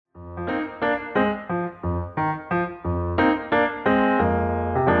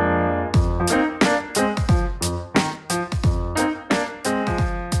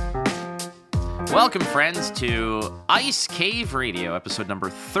Welcome, friends, to Ice Cave Radio, episode number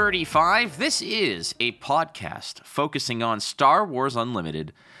 35. This is a podcast focusing on Star Wars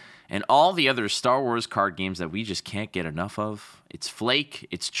Unlimited and all the other Star Wars card games that we just can't get enough of. It's Flake,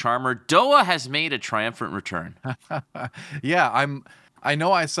 it's Charmer. Doa has made a triumphant return. Yeah, I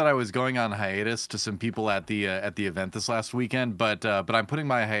know I said I was going on hiatus to some people at the event this last weekend, but I'm putting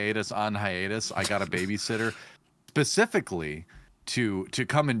my hiatus on hiatus. I got a babysitter specifically to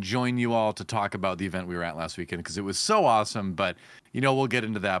come and join you all to talk about the event we were at last weekend because it was so awesome. But we'll get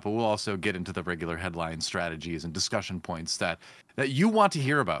into that, but we'll also get into the regular headline strategies and discussion points that you want to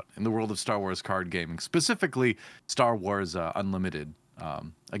hear about in the world of Star Wars card gaming, specifically Star Wars Unlimited,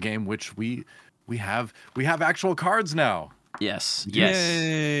 a game which we have actual cards now. Yes.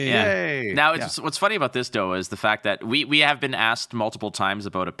 Yay. Yeah. Yay. Now, what's funny about this, Doa, is the fact that we have been asked multiple times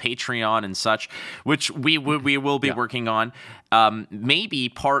about a Patreon and such, which we will be working on. Maybe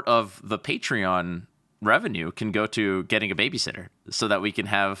part of the Patreon revenue can go to getting a babysitter so that we can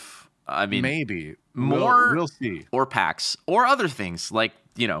have, maybe more we'll see, or packs or other things like,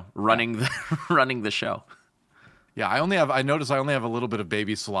 running the show. Yeah, I noticed I only have a little bit of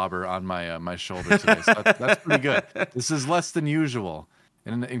baby slobber on my shoulder today, so that's pretty good. This is less than usual.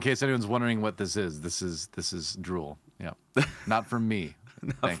 And in case anyone's wondering what this is drool. Yeah, not from me,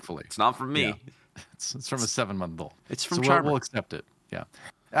 thankfully. It's not from me. Yeah. It's from a 7-month-old. It's from so Charmer. We'll accept it. Yeah,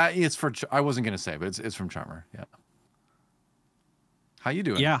 it's for. I wasn't gonna say, but it's from Charmer. Yeah. How you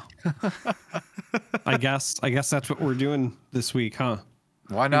doing? Yeah. I guess that's what we're doing this week, huh?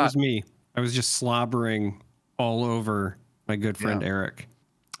 Why not? It was me. I was just slobbering all over my good friend Eric.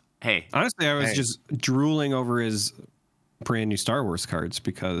 Hey. Honestly, I was just drooling over his brand new Star Wars cards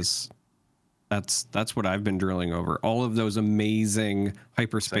because that's what I've been drooling over. All of those amazing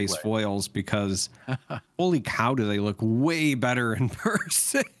hyperspace foils because holy cow, do they look way better in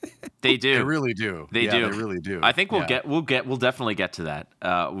person. They do. They really do. They do. They really do. I think we'll definitely get to that.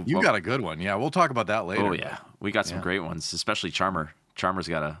 You got a good one. Yeah, we'll talk about that later. Oh yeah. We got some great ones, especially Charmer.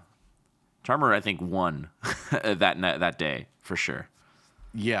 Charmer, I think, won that day for sure.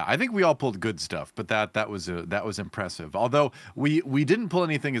 Yeah, I think we all pulled good stuff, but that was impressive. Although we didn't pull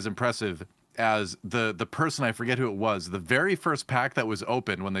anything as impressive as the person, I forget who it was, the very first pack that was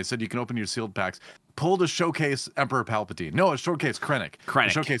opened when they said you can open your sealed packs, pulled a showcase Emperor Palpatine. No, a showcase Krennic. A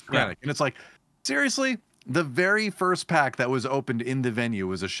showcase Krennic. Yeah. And it's like, seriously? The very first pack that was opened in the venue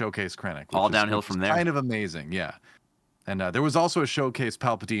was a showcase Krennic. All downhill from there. Kind of amazing, yeah. And there was also a showcase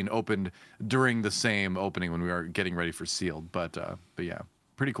Palpatine opened during the same opening when we were getting ready for sealed. But yeah,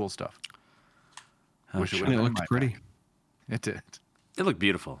 pretty cool stuff. Wish it looked pretty. Pack. It did. It looked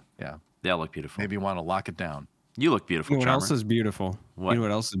beautiful. Yeah. They all look beautiful. Maybe you want to lock it down. You look beautiful, What Charmer. else is beautiful? What? You know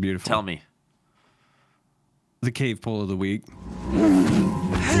what else is beautiful? Tell me. The cave pull of the week.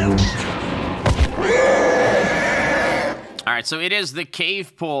 All right, so it is the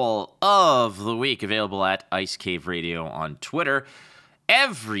cave poll of the week, available at Ice Cave Radio on Twitter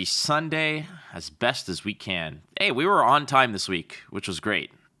every Sunday as best as we can. Hey, we were on time this week, which was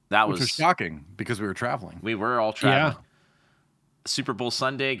great. Which was shocking because we were traveling. We were all traveling. Yeah. Super Bowl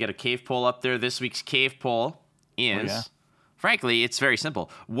Sunday, get a cave poll up there. This week's cave poll is, frankly, it's very simple.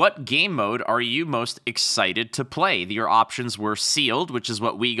 What game mode are you most excited to play? Your options were sealed, which is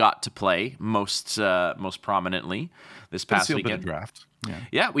what we got to play most prominently this past weekend. Draft.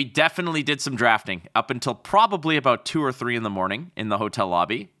 Yeah, we definitely did some drafting up until probably about 2 or 3 in the morning in the hotel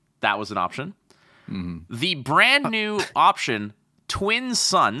lobby. That was an option. Mm-hmm. The brand new option, Twin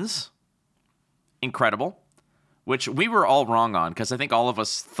Suns, incredible, which we were all wrong on because I think all of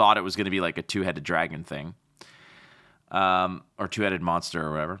us thought it was going to be like a 2-headed dragon thing, or 2-headed monster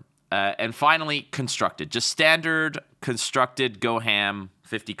or whatever. And finally, constructed. Just standard constructed, go ham,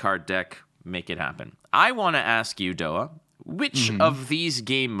 50-card deck, make it happen. I want to ask you, Doa, which of these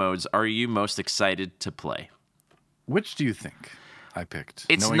game modes are you most excited to play? Which do you think I picked?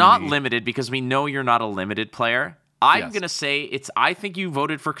 It's not limited because we know you're not a limited player. I'm going to say I think you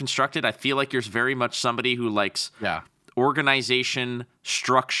voted for constructed. I feel like you're very much somebody who likes organization,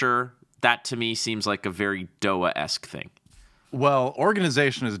 structure. That to me seems like a very Doa-esque thing. Well,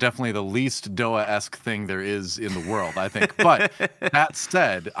 organization is definitely the least Doa-esque thing there is in the world, I think. But that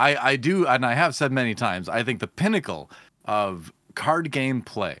said, I do, and I have said many times, I think the pinnacle of card game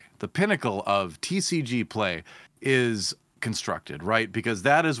play, the pinnacle of TCG play is constructed, right? Because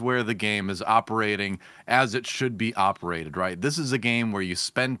that is where the game is operating as it should be operated, right? This is a game where you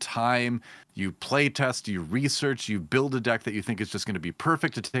spend time, you play test, you research, you build a deck that you think is just going to be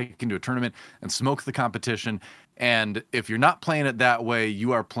perfect to take into a tournament and smoke the competition. And if you're not playing it that way,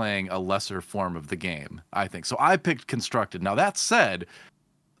 you are playing a lesser form of the game, I think. So I picked constructed. Now, that said,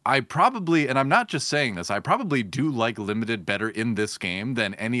 I probably, and I'm not just saying this, I probably do like limited better in this game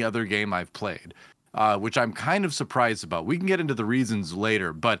than any other game I've played, which I'm kind of surprised about. We can get into the reasons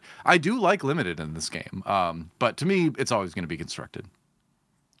later, but I do like limited in this game. But to me, it's always going to be constructed.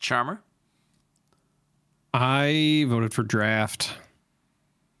 Charmer? I voted for draft.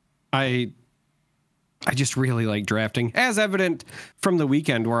 I just really like drafting, as evident from the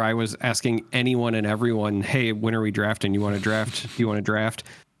weekend where I was asking anyone and everyone, hey, when are we drafting? You want to draft? Do you want to draft?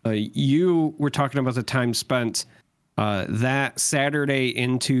 You were talking about the time spent that Saturday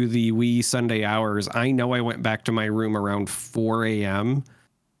into the wee Sunday hours. I know I went back to my room around 4 a.m.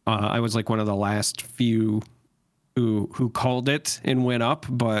 I was like one of the last few who called it and went up,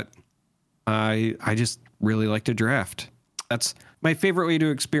 but I just really like to draft. That's my favorite way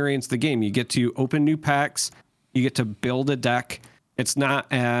to experience the game. You get to open new packs. You get to build a deck. It's not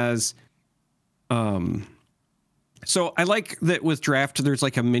as... So I like that with draft, there's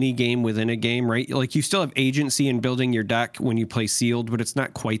like a mini game within a game, right? Like you still have agency in building your deck when you play sealed, but it's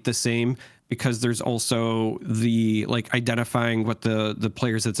not quite the same because there's also the like identifying what the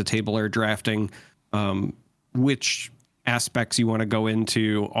players at the table are drafting, which aspects you want to go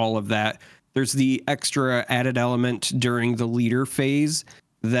into, all of that. There's the extra added element during the leader phase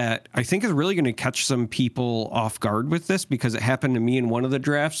that I think is really going to catch some people off guard with this, because it happened to me in one of the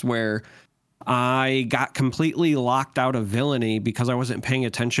drafts where I got completely locked out of villainy because I wasn't paying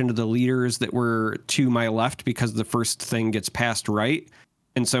attention to the leaders that were to my left, because the first thing gets passed right.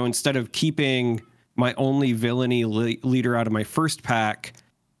 And so instead of keeping my only villainy leader out of my first pack,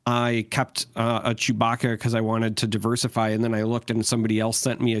 I kept a Chewbacca because I wanted to diversify. And then I looked and somebody else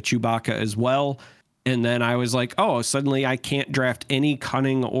sent me a Chewbacca as well. And then I was like, oh, suddenly I can't draft any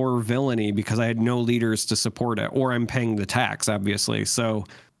cunning or villainy because I had no leaders to support it, or I'm paying the tax, obviously. So,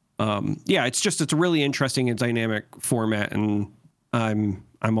 yeah, it's a really interesting and dynamic format, and I'm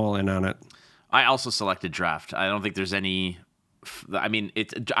all in on it. I also selected draft. I don't think there's any... I mean,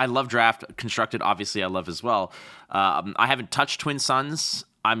 I love draft. Constructed, obviously, I love as well. I haven't touched Twin Suns.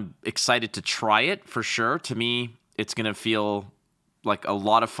 I'm excited to try it for sure. To me, it's going to feel like a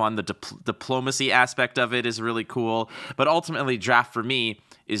lot of fun. The diplomacy aspect of it is really cool. But ultimately, draft for me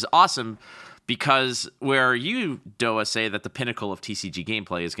is awesome because where you, Doa, say that the pinnacle of TCG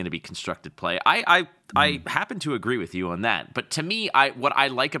gameplay is going to be constructed play, I happen to agree with you on that. But to me, what I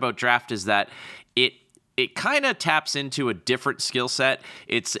like about draft is that it kind of taps into a different skill set.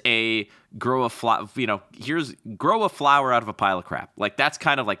 It's a grow a flower out of a pile of crap. Like that's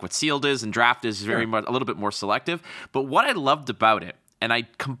kind of like what sealed is, and draft is very much a little bit more selective. But what I loved about it, and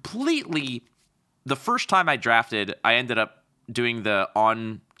the first time I drafted, I ended up doing the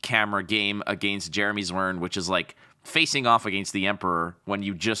on-camera game against Jeremy Zwern, which is like facing off against the Emperor when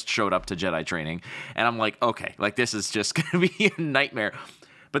you just showed up to Jedi training. And I'm like, okay, like this is just going to be a nightmare.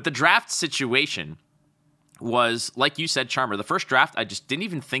 But the draft situation was, like you said, Charmer, the first draft, I just didn't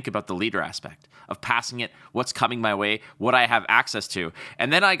even think about the leader aspect of passing it, what's coming my way, what I have access to.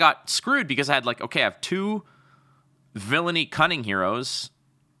 And then I got screwed because I had like, okay, I have 2 villainy cunning heroes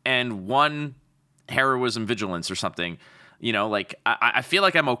and 1 heroism vigilance or something. You know, like I feel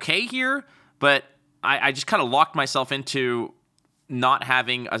like I'm okay here, but I just kind of locked myself into not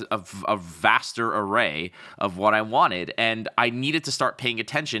having a vaster array of what I wanted, and I needed to start paying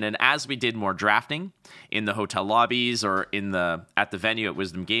attention. And as we did more drafting in the hotel lobbies or at the venue at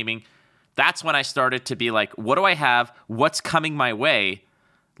Wisdom Gaming, that's when I started to be like, what do I have? What's coming my way?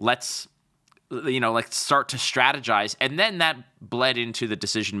 Let's start to strategize. And then that bled into the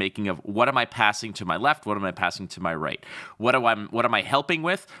decision making of what am I passing to my left? What am I passing to my right? What am I helping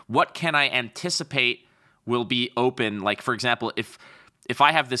with? What can I anticipate will be open? Like, for example, if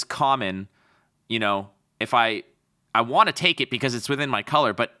I have this common, if I want to take it because it's within my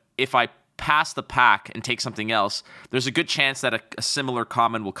color, but if I pass the pack and take something else, there's a good chance that a similar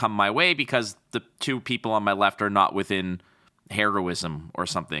common will come my way because the 2 people on my left are not within heroism or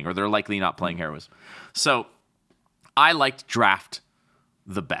something, or they're likely not playing heroism. So I liked draft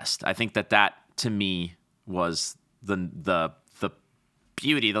the best. I think that to me was the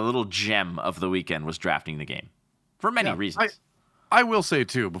beauty, the little gem of the weekend was drafting the game for many reasons. I will say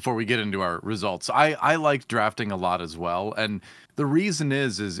too, before we get into our results, I liked drafting a lot as well. And the reason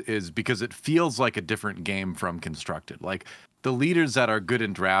is because it feels like a different game from constructed. Like the leaders that are good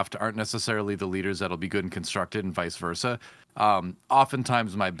in draft aren't necessarily the leaders that'll be good in constructed, and vice versa.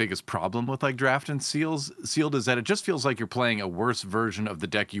 Oftentimes my biggest problem with like draft and sealed is that it just feels like you're playing a worse version of the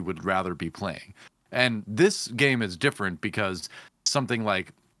deck you would rather be playing. And this game is different because something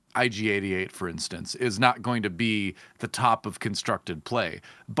like IG-88, for instance, is not going to be the top of constructed play,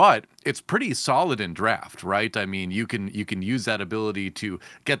 but it's pretty solid in draft, right? I mean, you can use that ability to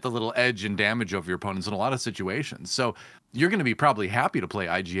get the little edge and damage over your opponents in a lot of situations. So you're going to be probably happy to play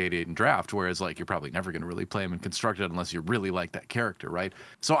IG-88 in draft, whereas like you're probably never going to really play him in constructed unless you really like that character, right?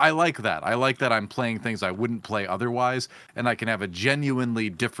 So I like that. I like that I'm playing things I wouldn't play otherwise, and I can have a genuinely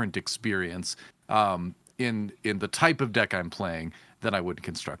different experience in the type of deck I'm playing than I would in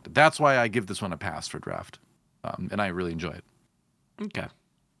constructed. That's why I give this one a pass for draft, and I really enjoy it. Okay,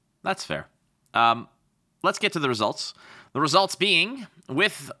 that's fair. Let's get to the results. The results being,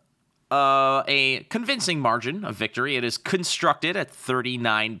 with a convincing margin of victory, it is constructed at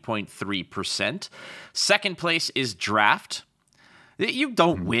 39.3%. Second place is draft. You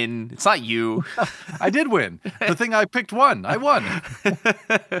don't win. It's not you. I did win. The thing I picked won. I won.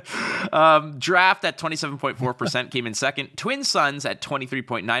 Draft at 27.4% came in second. Twin Suns at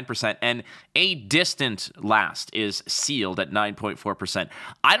 23.9%. And a distant last is Sealed at 9.4%.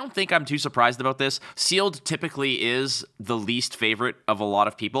 I don't think I'm too surprised about this. Sealed typically is the least favorite of a lot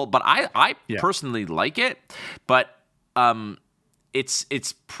of people, but I personally like it. But it's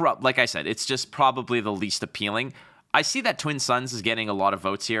like I said, it's just probably the least appealing. I see that Twin Suns is getting a lot of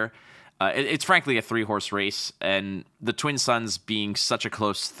votes here. It's frankly a 3-horse race, and the Twin Suns being such a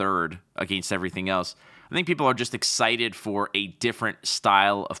close third against everything else, I think people are just excited for a different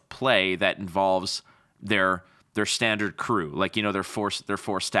style of play that involves their standard crew, like, you know, their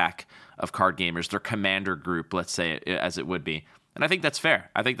four stack of card gamers, their commander group, let's say, as it would be. And I think that's fair.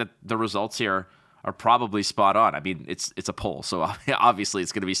 I think that the results here are probably spot on. I mean, it's a poll, so obviously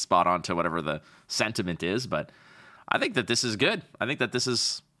it's going to be spot on to whatever the sentiment is, but I think that this is good. I think that this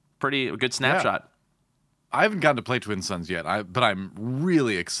is a good snapshot. Yeah. I haven't gotten to play Twin Suns yet, but I'm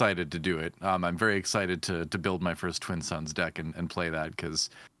really excited to do it. I'm very excited to build my first Twin Suns deck and play that, because,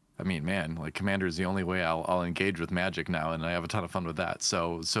 I mean, man, like Commander is the only way I'll engage with Magic now, and I have a ton of fun with that.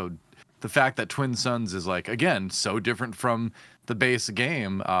 So the fact that Twin Suns is, like, again, so different from the base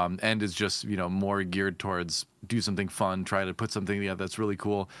game, and is just, you know, more geared towards do something fun, try to put something together that's really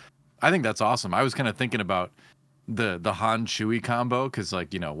cool. I think that's awesome. I was kind of thinking about the Han Chewie combo, because,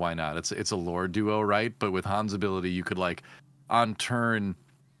 like, you know, why not? It's a lore duo, right? But with Han's ability, you could, like, on turn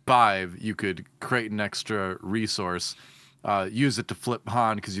 5, you could create an extra resource, use it to flip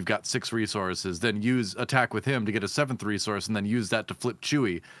Han because you've got 6 resources, then attack with him to get a 7th resource, and then use that to flip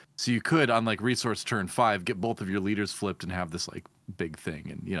Chewie. So you could, on, like, resource turn 5, get both of your leaders flipped and have this, like, big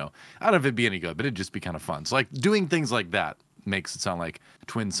thing. And, you know, I don't know if it'd be any good, but it'd just be kind of fun. So, like, doing things like that makes it sound like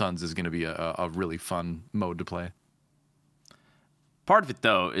Twin Suns is going to be a really fun mode to play. Part of it,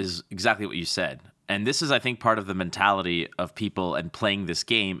 though, is exactly what you said. And this is, I think, part of the mentality of people and playing this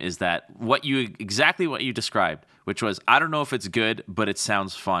game, is that exactly what you described, which was, I don't know if it's good, but it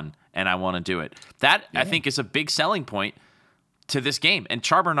sounds fun and I want to do it. That, I think, is a big selling point to this game. And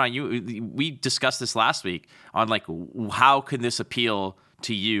Charber and I, we discussed this last week on, like, how can this appeal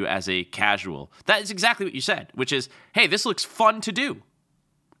to you as a casual? That is exactly what you said, which is, hey, this looks fun to do.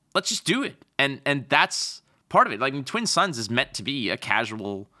 Let's just do it. And that's part of it. Like, Twin Suns is meant to be a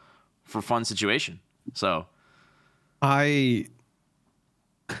casual for fun situation. So I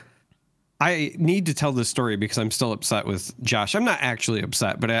need to tell this story because I'm still upset with Josh. I'm not actually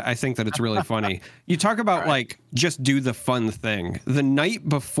upset, but I think that it's really funny. You talk about like, just do the fun thing. The night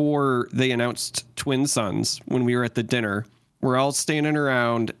before they announced Twin Suns, when we were at the dinner, we're all standing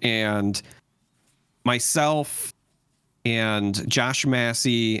around, and myself and Josh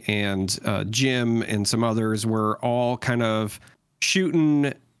Massey and Jim and some others were all kind of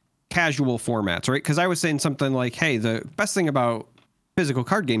shooting casual formats, right? Because I was saying something like, hey, the best thing about physical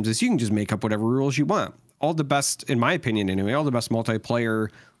card games is you can just make up whatever rules you want. All the best, in my opinion anyway, all the best multiplayer,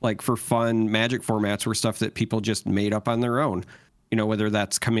 like for fun Magic formats were stuff that people just made up on their own. You know, whether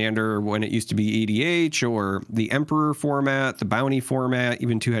that's Commander when it used to be EDH, or the Emperor format, the Bounty format,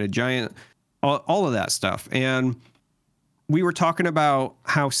 even Two-Headed Giant, all of that stuff. And we were talking about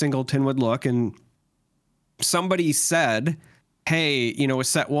how Singleton would look, and somebody said, hey, you know, with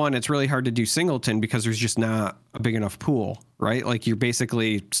set 1, it's really hard to do Singleton because there's just not a big enough pool, right? Like, you're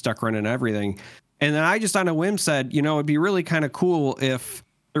basically stuck running everything. And then I just on a whim said, you know, it'd be really kind of cool if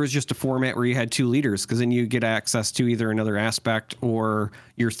there was just a format where you had 2 leaders, because then you get access to either another aspect or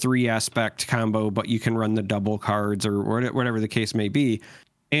your 3 aspect combo, but you can run the double cards or whatever the case may be.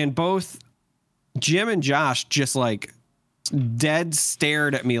 And both Jim and Josh just like dead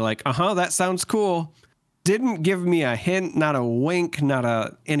stared at me like, that sounds cool. Didn't give me a hint, not a wink, not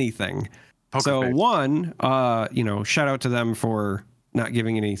a anything. Poker face. One, you know, shout out to them for not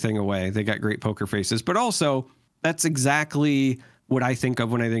giving anything away. They got great poker faces, but also that's exactly what I think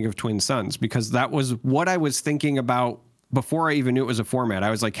of when I think of Twin Suns, because that was what I was thinking about before I even knew it was a format. I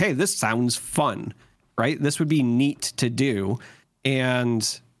was like, hey, this sounds fun, right? This would be neat to do.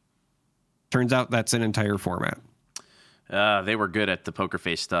 And turns out that's an entire format. They were good at the poker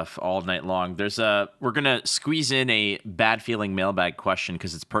face stuff all night long. We're gonna squeeze in a bad feeling mailbag question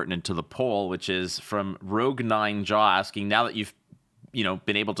because it's pertinent to the poll, which is from Rogue9 Jaw asking, now that you've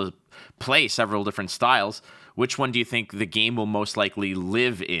been able to play several different styles, which one do you think the game will most likely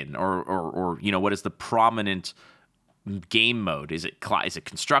live in, or what is the prominent game mode? Is it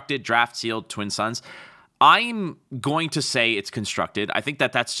constructed, draft, sealed, Twin Suns? I'm going to say it's constructed. I think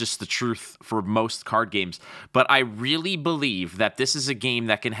that that's just the truth for most card games. But I really believe that this is a game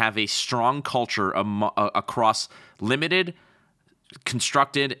that can have a strong culture across limited,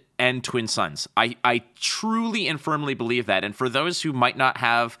 constructed, and Twin Suns. I truly and firmly believe that. And for those who might not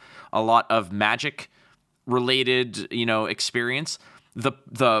have a lot of Magic-related, experience,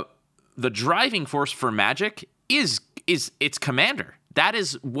 the driving force for Magic is its Commander. That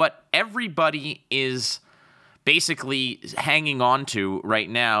is what everybody is basically hanging on to right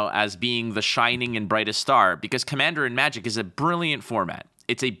now as being the shining and brightest star, because Commander in Magic is a brilliant format.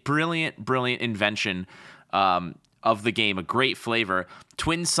 It's a brilliant invention of the game, a great flavor.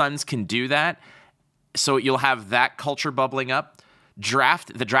 Twin Suns can do that, so you'll have that culture bubbling up.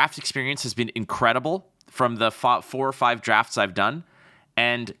 The draft experience has been incredible from the 4 or 5 drafts I've done.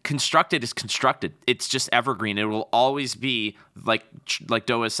 And constructed is constructed. It's just evergreen. It will always be, like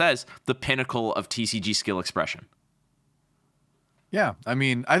Doa says, the pinnacle of TCG skill expression. Yeah, I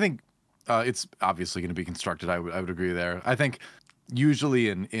mean, I think it's obviously going to be constructed. I would agree there. I think usually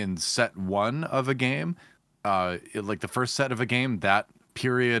in set 1 of a game, like the first set of a game, that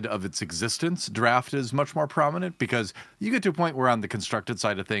period of its existence, draft is much more prominent, because you get to a point where on the constructed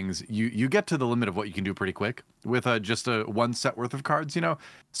side of things, you get to the limit of what you can do pretty quick with just a 1 set worth of cards,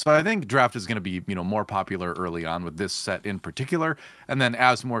 So I think draft is going to be, more popular early on with this set in particular. And then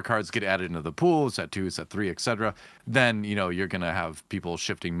as more cards get added into the pool, set 2, set 3, etc., then, you're going to have people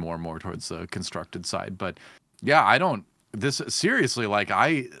shifting more and more towards the constructed side. But yeah, I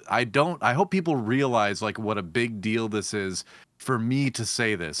hope people realize like what a big deal this is for me to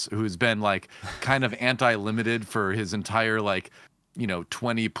say this, who's been like kind of anti-limited for his entire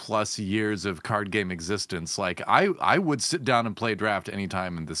 20 plus years of card game existence. Like I would sit down and play draft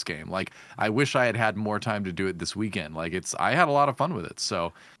anytime in this game. Like I wish I had more time to do it this weekend. Like I had a lot of fun with it.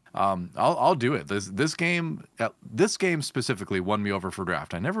 So I'll do it. This game specifically won me over for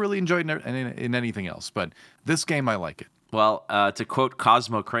draft. I never really enjoyed it in anything else, but this game I like it. Well, to quote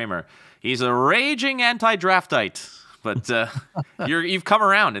Cosmo Kramer, he's a raging anti-draftite. But you've come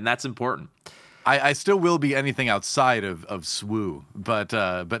around, and that's important. I still will be anything outside of SWU, but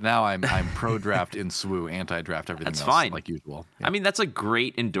now I'm pro draft in SWU, anti draft everything that's else, fine. Like usual. Yeah. I mean, that's a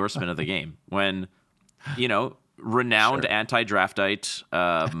great endorsement of the game when renowned anti-draftite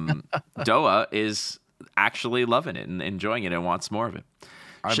Doa is actually loving it and enjoying it and wants more of it.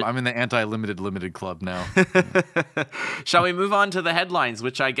 I'm in the anti-limited club now. Shall we move on to the headlines,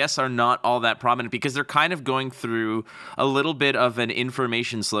 which I guess are not all that prominent because they're kind of going through a little bit of an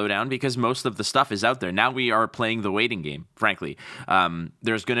information slowdown because most of the stuff is out there. Now we are playing the waiting game, frankly.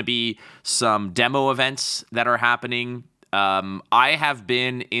 There's going to be some demo events that are happening. I have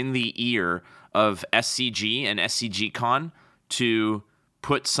been in the ear of SCG and SCG Con to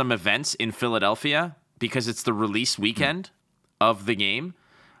put some events in Philadelphia because it's the release weekend of the game.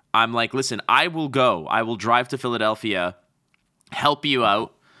 I'm like, listen, I will go. I will drive to Philadelphia, help you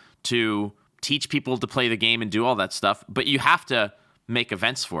out to teach people to play the game and do all that stuff. But you have to make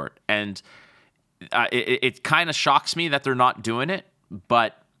events for it. And it kind of shocks me that they're not doing it.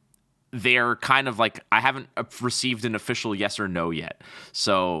 But they're kind of like, I haven't received an official yes or no yet.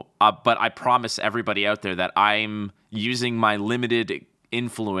 So, but I promise everybody out there that I'm using my limited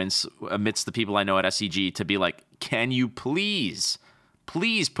influence amidst the people I know at SCG to be like, can you please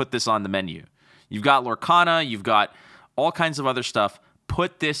put this on the menu? You've got Lorcana, you've got all kinds of other stuff.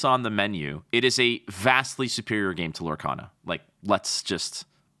 Put this on the menu. It is a vastly superior game to Lorcana. Like, let's just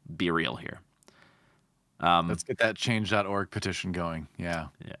be real here. Let's get that change.org petition going. Yeah.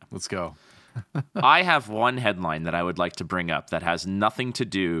 Let's go. I have one headline that I would like to bring up that has nothing to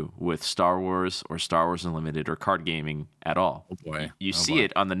do with Star Wars or Star Wars Unlimited or card gaming at all. Oh boy. You see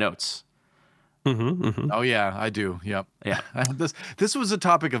it on the notes. Oh yeah, I do. Yep. Yeah. This was a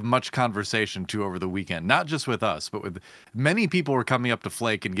topic of much conversation too over the weekend, not just with us, but with many people were coming up to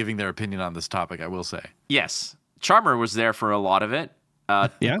Flake and giving their opinion on this topic, I will say. Yes. Charmer was there for a lot of it.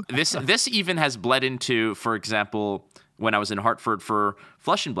 Yeah. This even has bled into, for example, when I was in Hartford for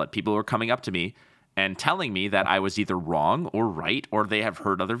Flesh and Blood, people were coming up to me and telling me that I was either wrong or right, or they have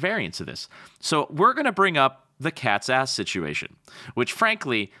heard other variants of this. So we're going to bring up the cat's ass situation, which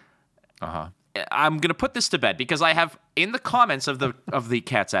frankly, I'm going to put this to bed because I have in the comments of the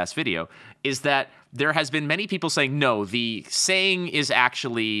cat's ass video is that there has been many people saying, no, the saying is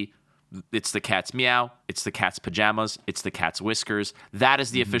actually, it's the cat's meow, it's the cat's pajamas, it's the cat's whiskers. That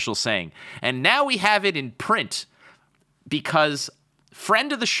is the official saying. And now we have it in print because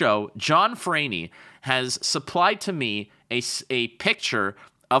friend of the show, John Franey, has supplied to me a picture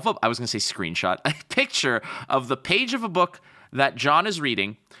of I was going to say screenshot, a picture of the page of a book that John is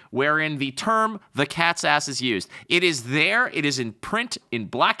reading, wherein the term "the cat's ass" is used. It is there. It is in print, in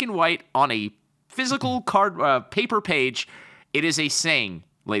black and white, on a physical paper page. It is a saying,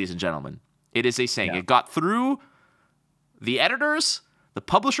 ladies and gentlemen. It is a saying. Yeah. It got through the editors. The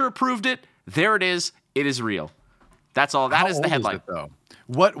publisher approved it. There it is. It is real. That's all. That is the headline. Is it, though?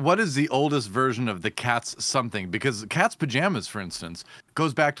 What is the oldest version of the cat's something? Because cat's pajamas, for instance,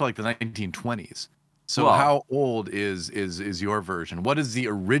 goes back to like the 1920s. So how old is your version? What is the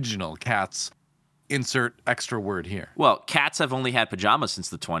original cat's insert extra word here? Well, cats have only had pajamas since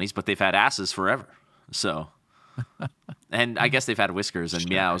the 20s, but they've had asses forever. So, and I guess they've had whiskers and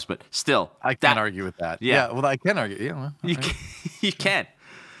meows, but still. I can't argue with that. Yeah, well, I can argue. Yeah, well, you can.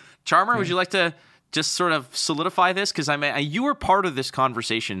 Charmer, would you like to just sort of solidify this? Because you were part of this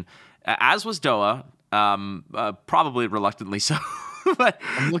conversation, as was Doa, probably reluctantly so. But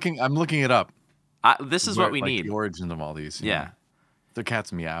I'm looking it up. This is what we need. The origin of all these. Yeah. The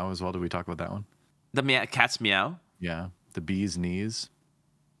cat's meow as well. Did we talk about that one? The cat's meow? Yeah. The bee's knees.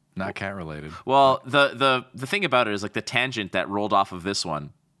 Not cat related. Well, the thing about it is like the tangent that rolled off of this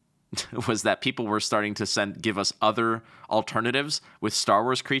one was that people were starting to give us other alternatives with Star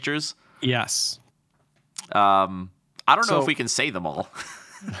Wars creatures. Yes. I don't know if we can say them all.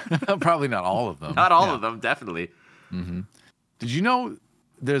 Probably not all of them. Not all of them, definitely. Mm-hmm. Did you know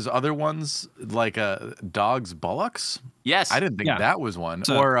there's other ones like dog's bullocks? Yes. I didn't think that was one. It's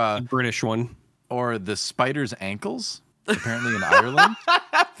or a British one. Or the spider's ankles, apparently in Ireland.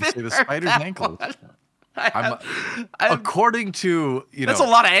 You say the spider's ankles. According to, that's a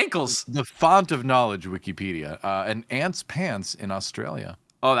lot of ankles. The font of knowledge, Wikipedia, an ant's pants in Australia.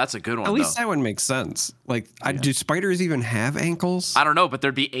 Oh, that's a good one. At least that one makes sense. Like, do spiders even have ankles? I don't know, but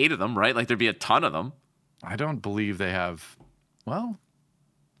there'd be 8 of them, right? Like, there'd be a ton of them. I don't believe they have. Well,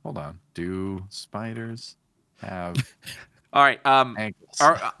 hold on. Do spiders have? All right. Ankles?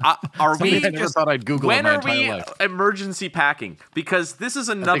 Are we? I never thought I'd Google. When are we emergency packing? Because this is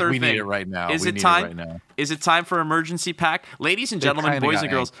another thing. We need it right now. Is it time? Is it time for emergency pack, ladies and gentlemen, boys and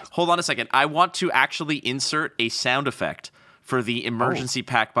girls? Hold on a second. I want to actually insert a sound effect for the emergency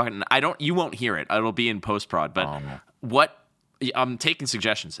pack button. You won't hear it. It'll be in post prod. But I'm taking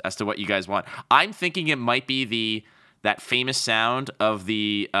suggestions as to what you guys want. I'm thinking it might be that famous sound of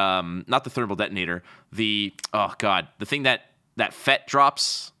the not the thermal detonator, the thing that FET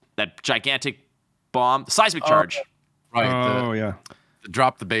drops, that gigantic bomb, the seismic charge. Right. The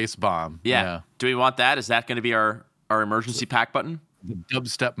drop the bass bomb. Yeah. Do we want that? Is that going to be our emergency pack button? The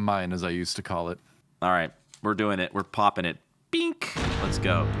dubstep mine, as I used to call it. All right. We're doing it. We're popping it. Bink. Let's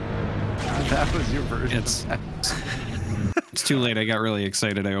go. That was your version. It's too late. I got really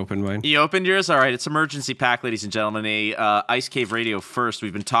excited. I opened mine. You opened yours? All right. It's emergency pack, ladies and gentlemen. Ice Cave Radio first.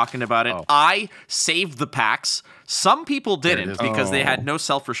 We've been talking about it. I saved the packs. Some people didn't because they had no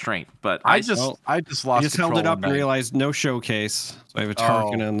self-restraint. But I just lost. I just held it up and realized no showcase. So I have a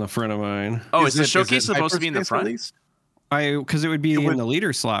Tarkin on the front of mine. Oh, is the showcase supposed to be in the front? Because it would be in the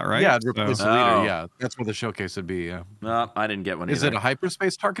leader slot, right? Yeah, replace the leader. Yeah, that's where the showcase would be. Yeah. No, I didn't get one. Is it a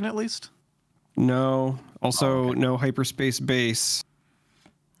hyperspace Tarkin at least? No. Also, no hyperspace base.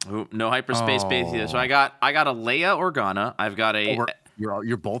 Ooh, no hyperspace base either. So I got a Leia Organa. I've got a.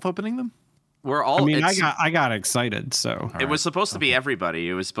 You're both opening them. We're all. I mean, I got excited. So it was supposed to be everybody.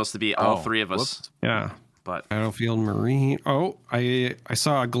 It was supposed to be all 3 of us. Whoops. Yeah. But Battlefield Marine. Oh, I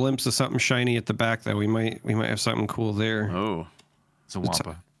saw a glimpse of something shiny at the back though. We might have something cool there. Oh, it's a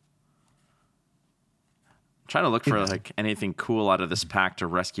Wampa. Trying to look for like anything cool out of this pack to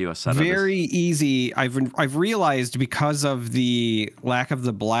rescue us out of this. Very easy. I've realized because of the lack of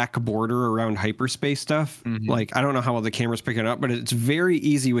the black border around hyperspace stuff. Mm-hmm. Like I don't know how well the camera's picking it up, but it's very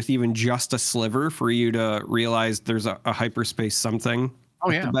easy with even just a sliver for you to realize there's a hyperspace something.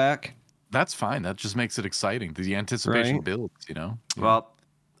 At the back. That's fine. That just makes it exciting. The anticipation builds, Yeah. Well,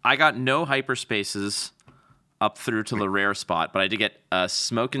 I got no hyperspaces up through to the rare spot, but I did get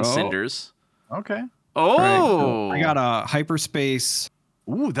Smoke and Cinders. Okay. Oh, so I got a hyperspace.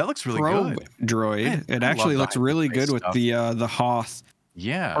 Ooh, that looks really good. Droid. Man, it actually looks really good with the Hoth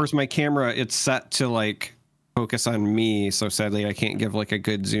Yeah. Of course, my camera, it's set to like focus on me, so sadly I can't give like a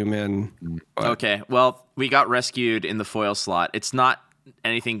good zoom in. But Okay, well, we got rescued in the foil slot. It's not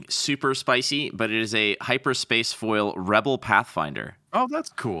anything super spicy, but it is a hyperspace foil Rebel Pathfinder. Oh, that's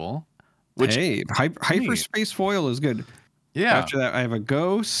cool. Which, hey, hyperspace foil is good. Yeah. After that, I have a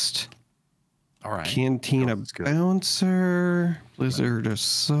Ghost, All right. Cantina That's good. Bouncer, Blizzard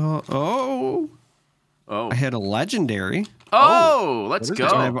Assault. Oh, I had a Legendary. oh, let's what is it?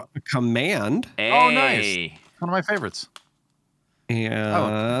 So I have go. a Command. Hey. Oh, nice. One of my favorites.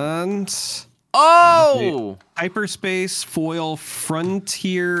 And Oh! Hyperspace Foil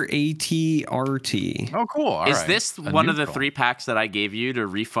Frontier ATRT. Oh, cool. All Is right. this A one of the neutral. 3 packs that I gave you to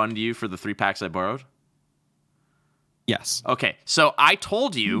refund you for the 3 packs I borrowed? Yes. Okay, so I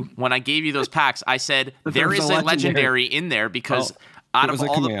told you when I gave you those packs, I said That there there was is a a legendary. legendary in there because out It of was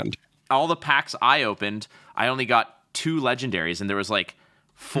a Command. all the packs I opened, I only got 2 legendaries, and there was like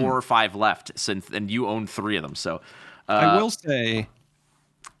 4 or 5 left. Since and you own 3 of them, so I will say,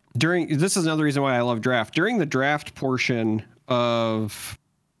 this is another reason why I love draft. During the draft portion of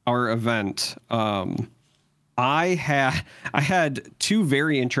our event, I had 2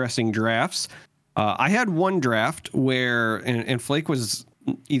 very interesting drafts. I had one draft where, and Flake was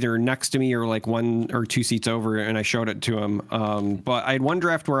either next to me or like 1 or 2 seats over, and I showed it to him. But I had one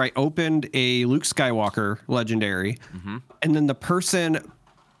draft where I opened a Luke Skywalker legendary, and then the person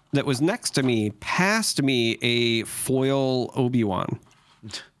that was next to me passed me a foil Obi-Wan.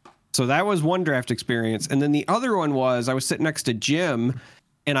 So that was one draft experience. And then the other one was I was sitting next to Jim,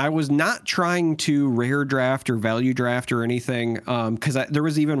 and I was not trying to rare draft or value draft or anything, because there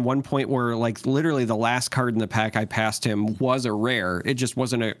was even one point where like literally the last card in the pack I passed him was a rare. It just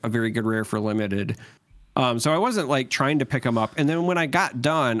wasn't a very good rare for limited. So I wasn't like trying to pick him up. And then when I got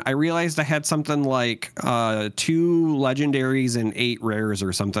done, I realized I had something like 2 legendaries and 8 rares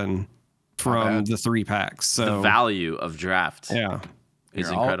or something from the 3 packs. So the value of draft yeah. is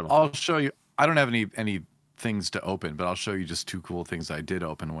Here, incredible. I'll show you. I don't have any things to open, but I'll show you just 2 cool things I did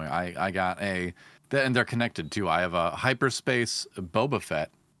open. Where I got and they're connected too. I have a hyperspace Boba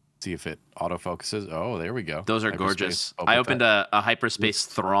Fett. See if it autofocuses. Oh, there we go. Those are Hyperspace gorgeous. Boba I opened Fett. a hyperspace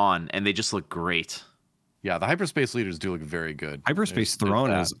Thrawn, and they just look great. Yeah, the hyperspace leaders do look very good. Hyperspace There's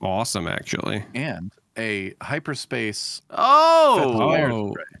Thrawn that. is awesome, actually. And a hyperspace. Oh, Fire Oh,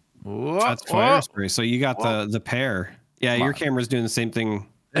 spray. Whoa, that's whoa. fire spray. So you got Whoa. the pair. Yeah, Come your on. camera's doing the same thing.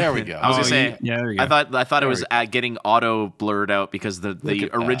 There we go. I was gonna say, yeah, there you go. I thought it There was we getting auto blurred out because the at that.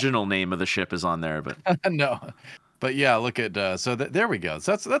 original name of the ship is on there, but No, but yeah, look at there we go.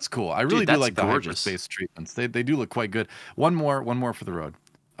 So that's cool. I really do that's like the gorgeous. hyperspace treatments. They do look quite good. One more for the road.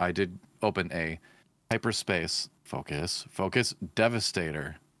 I did open a hyperspace focus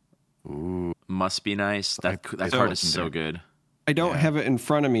Devastator. Ooh, must be nice. That So- card is so good. I don't Yeah. have it in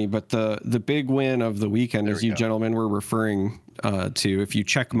front of me, but the big win of the weekend, There as we you go. gentlemen were referring to, if you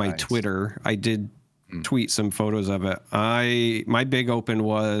check my Nice. Twitter, I did tweet some photos of it. My big open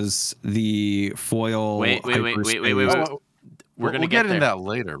was the foil. Wait. hyperspace. Oh, We're gonna we'll get get there. into that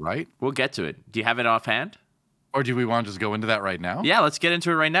later, right? We'll get to it. Do you have it offhand? Or do we want to just go into that right now? Yeah, let's get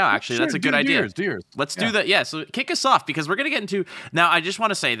into it right now. Actually, that's Sure, a good do idea. yours. Let's Yeah. do that. Yeah, so kick us off because we're going to get into now. I just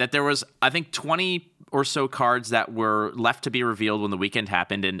want to say that there was, I think, 20 or so cards that were left to be revealed when the weekend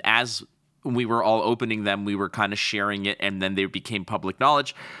happened, and as we were all opening them, we were kind of sharing it, and then they became public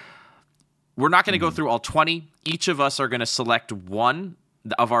knowledge. We're not going to go through all 20. Each of us are going to select one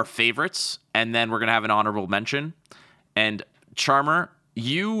of our favorites, and then we're going to have an honorable mention. And Charmer,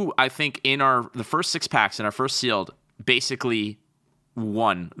 you, I think, in the first 6 packs in our first sealed, basically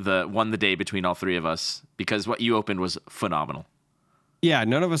won the day between all 3 of us because what you opened was phenomenal. Yeah,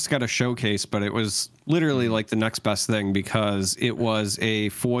 none of us got a showcase, but it was literally like the next best thing because it was a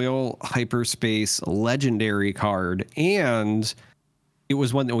foil hyperspace legendary card, and it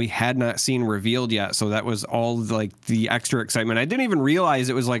was one that we had not seen revealed yet. So that was all like the extra excitement. I didn't even realize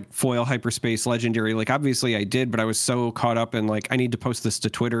it was like foil hyperspace legendary. Like obviously I did, but I was so caught up in like I need to post this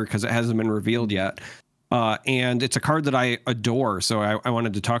to Twitter because it hasn't been revealed yet. And it's a card that I adore, so I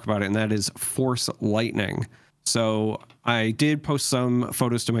wanted to talk about it, and that is Force Lightning. So I did post some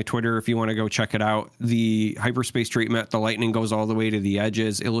photos to my Twitter if you want to go check it out. The hyperspace treatment, the lightning goes all the way to the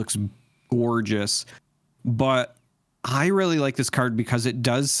edges. It looks gorgeous. But I really like this card because it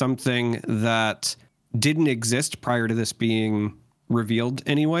does something that didn't exist prior to this being revealed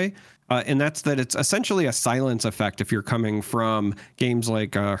anyway. And that's that it's essentially a silence effect if you're coming from games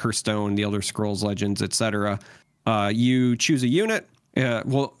like Hearthstone, The Elder Scrolls Legends, etc. You choose a unit,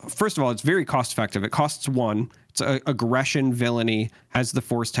 Well, first of all, it's very cost effective. It costs 1. It's aggression, villainy, has the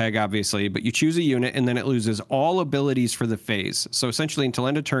force tag, obviously, but you choose a unit and then it loses all abilities for the phase. So essentially until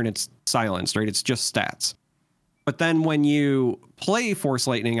end of turn, it's silenced, right? It's just stats. But then when you play Force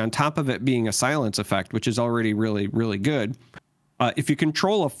Lightning on top of it being a silence effect, which is already really, really good, if you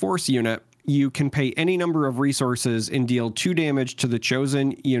control a force unit, you can pay any number of resources and deal 2 damage to the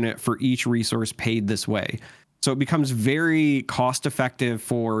chosen unit for each resource paid this way. So it becomes very cost effective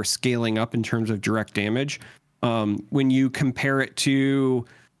for scaling up in terms of direct damage. When you compare it to,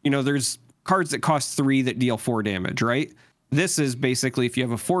 there's cards that cost 3 that deal 4 damage, right? This is basically if you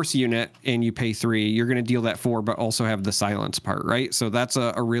have a force unit and you pay 3, you're going to deal that 4, but also have the silence part, right? So that's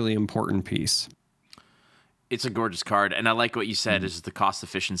a really important piece. It's a gorgeous card, and I like what you said is the cost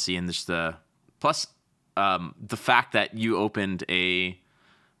efficiency and just plus the fact that you opened a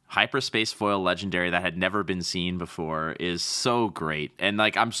hyperspace foil legendary that had never been seen before is so great. And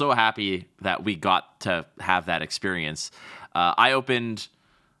like, I'm so happy that we got to have that experience. I opened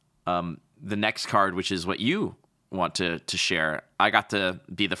the next card, which is what you want to share. I got to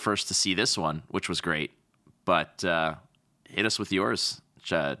be the first to see this one, which was great. But hit us with yours,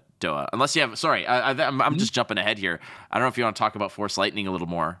 Doa. Unless you have, sorry, I'm just jumping ahead here. I don't know if you want to talk about Force Lightning a little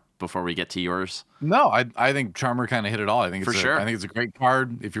more before we get to yours. No, I think Charmer kind of hit it all. I think For sure. I think it's a great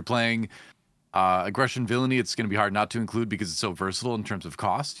card. If you're playing aggression villainy, it's going to be hard not to include because it's so versatile in terms of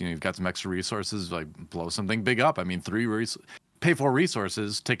cost. You've got some extra resources, like blow something big up. I mean, pay 4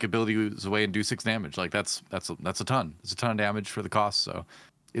 resources, take abilities away, and do 6 damage. Like that's a ton. It's a ton of damage for the cost. So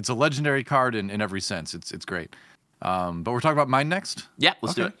it's a legendary card in every sense. It's great. But we're talking about mine next. Yeah,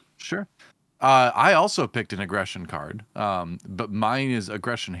 let's do it. Sure. I also picked an aggression card, but mine is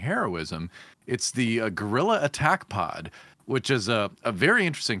aggression heroism. It's the Gorilla Attack Pod, which is a very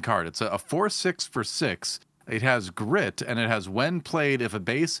interesting card. It's a 4/6 for 6. It has grit, and it has when played, if a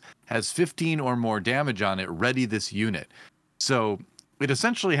base has 15 or more damage on it, ready this unit. So it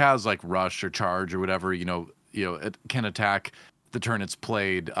essentially has like rush or charge or whatever, it can attack the turn it's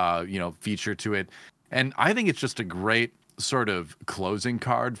played, feature to it. And I think it's just a great sort of closing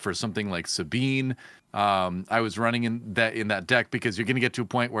card for something like Sabine. I was running in that deck because you're going to get to a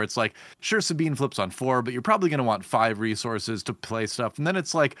point where it's like, sure, Sabine flips on 4, but you're probably going to want 5 resources to play stuff. And then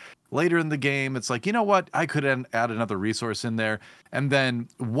it's like later in the game, it's like, you know what? I could add another resource in there. And then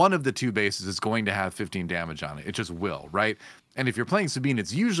one of the 2 bases is going to have 15 damage on it. It just will, right? And if you're playing Sabine,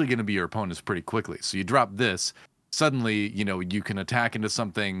 it's usually going to be your opponent's pretty quickly. So you drop this, suddenly, you can attack into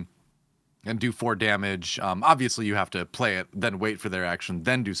something and do 4 damage. Obviously, you have to play it, then wait for their action,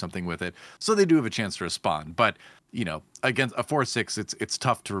 then do something with it. So they do have a chance to respond. But, against a 4/6, it's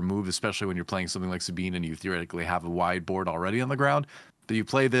tough to remove, especially when you're playing something like Sabine and you theoretically have a wide board already on the ground. But you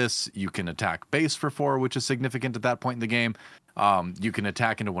play this, you can attack base for 4, which is significant at that point in the game. You can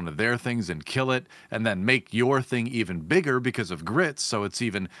attack into one of their things and kill it, and then make your thing even bigger because of grit. So it's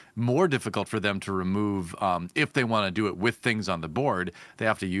even more difficult for them to remove if they want to do it with things on the board. They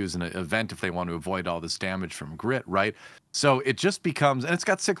have to use an event if they want to avoid all this damage from grit, right? So it just becomes, and it's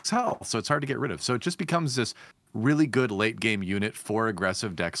got 6 health, so it's hard to get rid of. So it just becomes this really good late game unit for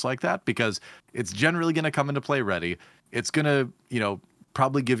aggressive decks like that because it's generally going to come into play ready. It's going to,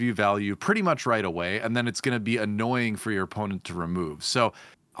 probably give you value pretty much right away, and then it's going to be annoying for your opponent to remove. So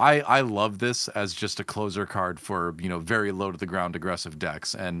I love this as just a closer card for, very low to the ground aggressive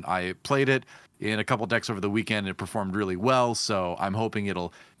decks, and I played it in a couple decks over the weekend. It performed really well, so I'm hoping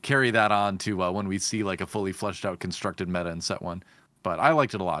it'll carry that on to when we see like a fully fleshed out constructed meta in set 1. But I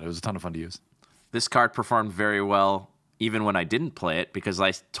liked it a lot. It was a ton of fun to use. This card performed very well even when I didn't play it because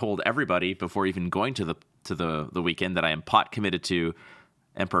I told everybody before even going to the weekend that I am pot committed to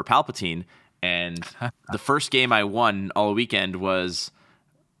Emperor Palpatine, and the first game I won all weekend was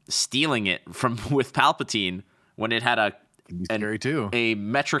stealing it with Palpatine when it had a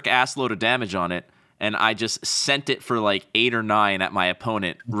metric ass load of damage on it, and I just sent it for like 8 or 9 at my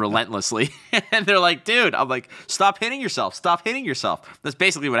opponent relentlessly. And they're like, dude, I'm like, stop hitting yourself. That's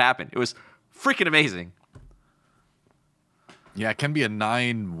basically what happened. It was freaking amazing. Yeah, it can be a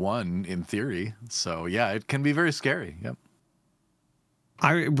 9/1 in theory. So yeah, it can be very scary. Yep.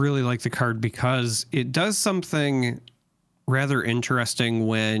 I really like the card because it does something rather interesting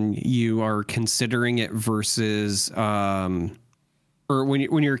when you are considering it versus, or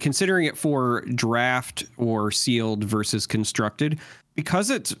when you're considering it for draft or sealed versus constructed,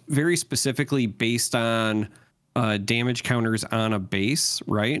 because it's very specifically based on damage counters on a base,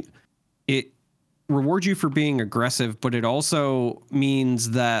 right? It rewards you for being aggressive, but it also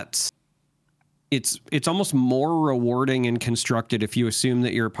means that it's almost more rewarding and constructed if you assume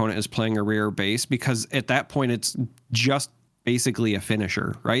that your opponent is playing a rare base, because at that point it's just basically a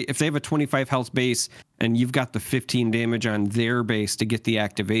finisher, right? If they have a 25 health base and you've got the 15 damage on their base to get the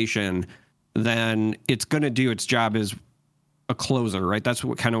activation, then it's going to do its job as a closer, right? That's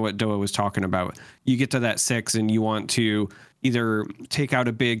what Doa was talking about. You get to that 6 and you want to either take out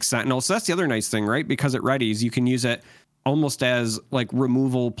a big sentinel. So that's the other nice thing, right? Because it readies, you can use it almost as like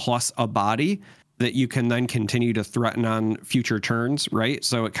removal plus a body that you can then continue to threaten on future turns, right?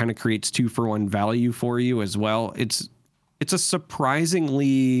 So it kind of creates 2-for-1 value for you as well. It's a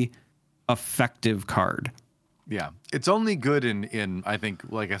surprisingly effective card. Yeah, it's only good in I think,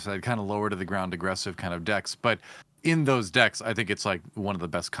 like I said, kind of lower to the ground aggressive kind of decks. But in those decks, I think it's like one of the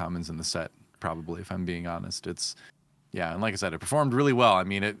best commons in the set, probably, if I'm being honest. Yeah, and like I said, it performed really well. I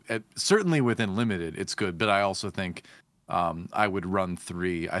mean, it certainly within limited, it's good. But I also think I would run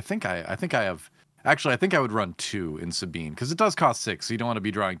 3. I think I would run 2 in Sabine because it does cost 6, so you don't want to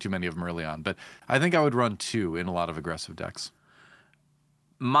be drawing too many of them early on. But I think I would run 2 in a lot of aggressive decks.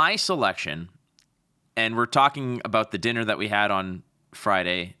 My selection, and we're talking about the dinner that we had on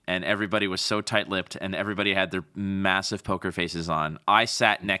Friday, and everybody was so tight-lipped, and everybody had their massive poker faces on. I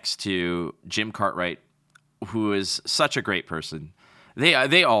sat next to Jim Cartwright, who is such a great person.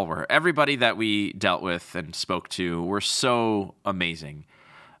 They all were. Everybody that we dealt with and spoke to were so amazing.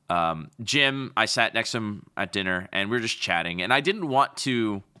 Jim, I sat next to him at dinner, and we were just chatting, and I didn't want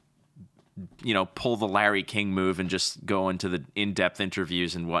to, pull the Larry King move and just go into the in-depth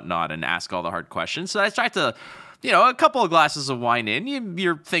interviews and whatnot and ask all the hard questions. So I tried to, a couple of glasses of wine in,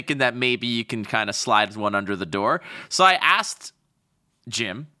 you're thinking that maybe you can kind of slide one under the door. So I asked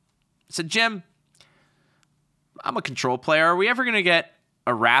Jim, I said, Jim, I'm a control player. Are we ever going to get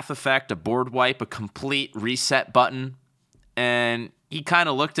a wrath effect, a board wipe, a complete reset button? And he kind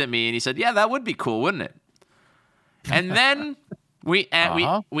of looked at me and he said, yeah, that would be cool, wouldn't it? And then we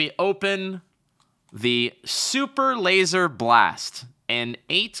open the Super Laser Blast, an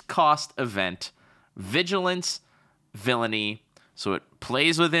 8-cost event, Vigilance, Villainy. So it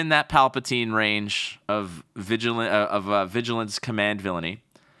plays within that Palpatine range of Vigilance, Command, Villainy.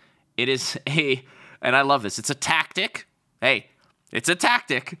 It is and I love this, it's a tactic. Hey, it's a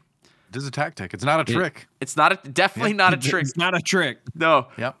tactic. It is a tactic. It's not a trick. It's not definitely not a trick. It's not a trick. No.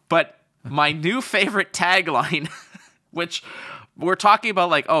 Yep. But my new favorite tagline, which we're talking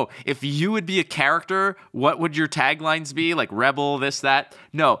about, like, oh, if you would be a character, what would your taglines be? Like rebel, this, that.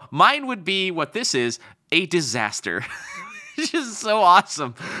 No, mine would be what this is, a disaster. Which is so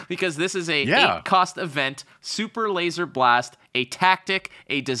awesome because this is a 8-cost event, Super Laser Blast, a tactic,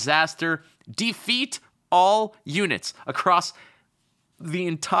 a disaster, defeat all units across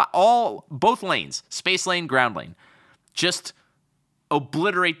the both lanes, space lane, ground lane. Just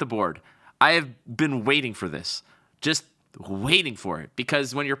obliterate the board. I have been waiting for this. Just waiting for it.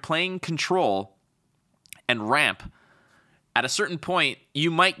 Because when you're playing control and ramp, at a certain point, you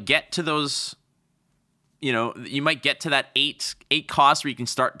might get to those, you might get to that 8 cost where you can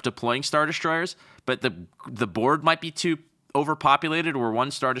start deploying Star Destroyers, but the board might be too overpopulated, or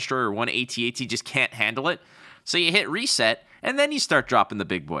one Star Destroyer or one AT-AT just can't handle it. So you hit reset, and then you start dropping the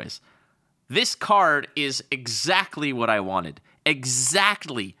big boys. This card is exactly what I wanted.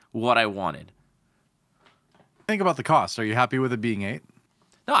 Exactly what I wanted. Think about the cost. Are you happy with it being 8?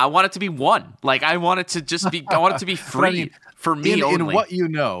 No, I want it to be 1. Like, I want it to just be, I want it to be free for me only.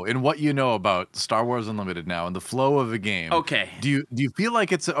 In what you know about Star Wars Unlimited now and the flow of the game. Okay. Do you feel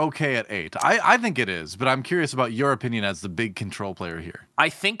like it's okay at 8? I think it is, but I'm curious about your opinion as the big control player here. I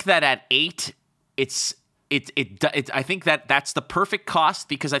think that at 8, I think that's the perfect cost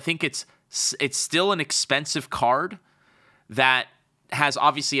because I think it's still an expensive card that has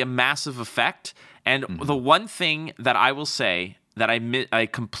obviously a massive effect. And the one thing that I will say that I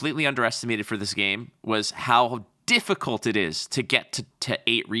completely underestimated for this game was how difficult it is to get to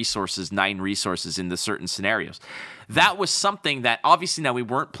 8 resources, 9 resources in the certain scenarios. That was something that obviously now we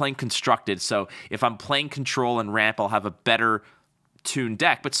weren't playing constructed. So if I'm playing control and ramp, I'll have a better tuned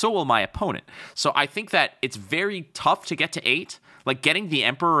deck, but so will my opponent. So I think that it's very tough to get to 8. Like getting the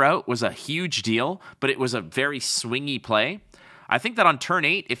Emperor out was a huge deal, but it was a very swingy play. I think that on turn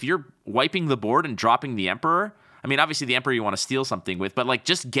 8, if you're wiping the board and dropping the Emperor, I mean, obviously the Emperor you want to steal something with, but like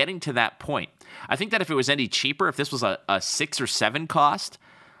just getting to that point. I think that if it was any cheaper, if this was a 6 or 7 cost,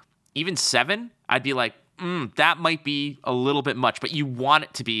 even 7, I'd be like, that might be a little bit much, but you want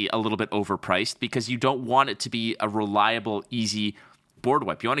it to be a little bit overpriced because you don't want it to be a reliable, easy board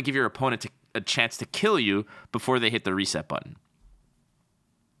wipe. You want to give your opponent a chance to kill you before they hit the reset button.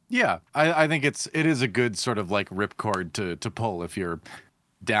 Yeah, I think it is a good sort of like ripcord to pull if you're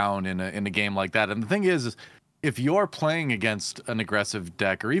down in a game like that. And the thing is if you're playing against an aggressive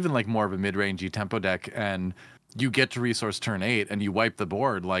deck or even like more of a mid-rangey tempo deck and you get to resource turn 8 and you wipe the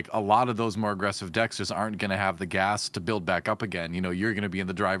board, like a lot of those more aggressive decks just aren't going to have the gas to build back up again. You're going to be in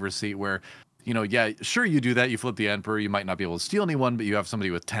the driver's seat where, yeah, sure, you do that. You flip the Emperor. You might not be able to steal anyone, but you have somebody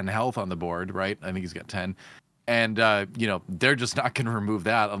with 10 health on the board, right? I think he's got 10. And, they're just not going to remove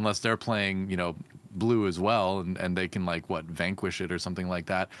that unless they're playing, blue as well. And they can vanquish it or something like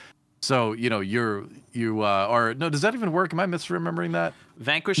that. So, or no, does that even work? Am I misremembering that?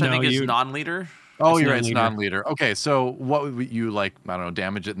 Vanquish, I think, is non-leader. Oh, you're right. It's non-leader. Okay, so what would you I don't know,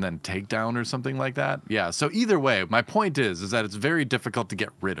 damage it and then take down or something like that? Yeah. So either way, my point is that it's very difficult to get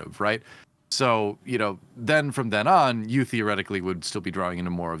rid of, right? So, then from then on, you theoretically would still be drawing into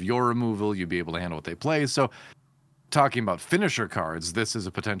more of your removal. You'd be able to handle what they play. So talking about finisher cards, this is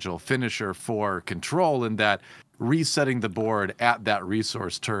a potential finisher for control in that resetting the board at that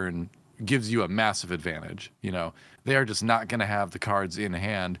resource turn gives you a massive advantage. They are just not going to have the cards in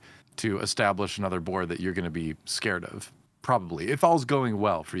hand to establish another board that you're going to be scared of, probably, if all's going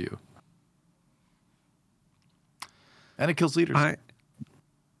well for you. And it kills leaders.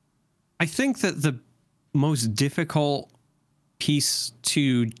 I think that the most difficult piece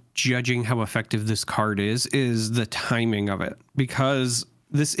to judging how effective this card is the timing of it, because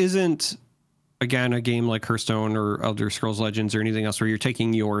this isn't, again, a game like Hearthstone or Elder Scrolls Legends or anything else where you're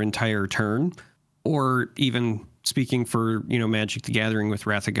taking your entire turn, or even speaking for, Magic the Gathering with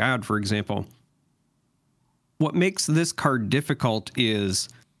Wrath of God, for example. What makes this card difficult is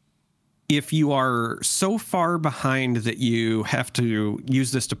if you are so far behind that you have to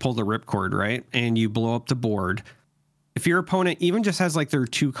use this to pull the ripcord, right? And you blow up the board. If your opponent even just has their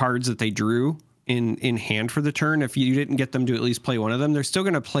 2 cards that they drew in hand for the turn, if you didn't get them to at least play one of them, they're still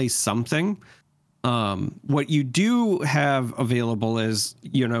going to play something. What you do have available is,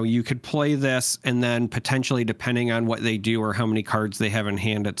 you could play this and then potentially, depending on what they do or how many cards they have in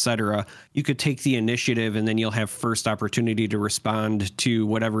hand, etc., you could take the initiative and then you'll have first opportunity to respond to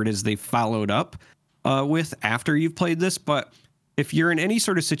whatever it is they followed up with after you've played this. But if you're in any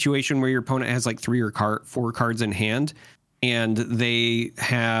sort of situation where your opponent has 3 or 4 cards in hand and they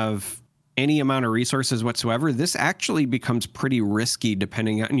have any amount of resources whatsoever, this actually becomes pretty risky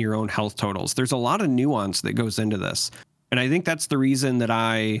depending on your own health totals. There's a lot of nuance that goes into this. And I think that's the reason that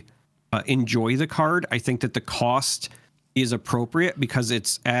I enjoy the card. I think that the cost is appropriate because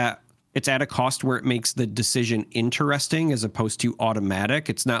it's at a cost where it makes the decision interesting as opposed to automatic.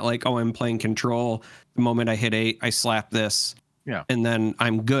 It's not like, oh, I'm playing control. The moment I hit 8, I slap this. Yeah. And then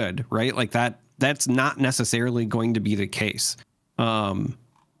I'm good, right? That's not necessarily going to be the case.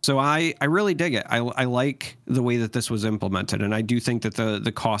 So I really dig it. I like the way that this was implemented, and I do think that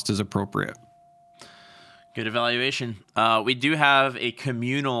the cost is appropriate. Good evaluation. We do have a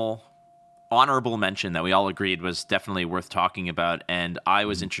communal honorable mention that we all agreed was definitely worth talking about, and I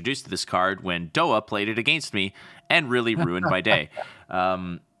was introduced to this card when Doa played it against me and really ruined my day.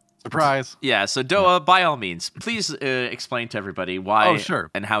 Surprise. Yeah, so Doa, by all means, please explain to everybody why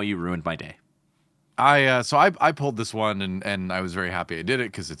and how you ruined my day. I pulled this one and I was very happy I did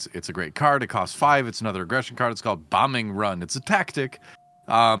it because it's a great card. It costs 5. It's another aggression card. It's called Bombing Run. It's a tactic.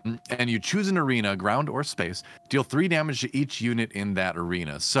 And you choose an arena, ground or space, deal 3 damage to each unit in that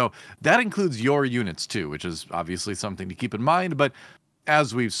arena. So that includes your units too, which is obviously something to keep in mind. But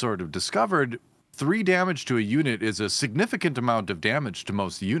as we've sort of discovered, 3 damage to a unit is a significant amount of damage to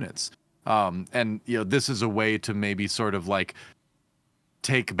most units. And this is a way to maybe sort of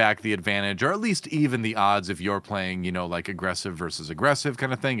take back the advantage, or at least even the odds if you're playing, aggressive versus aggressive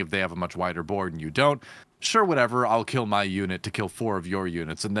kind of thing. If they have a much wider board and you don't, sure, whatever, I'll kill my unit to kill 4 of your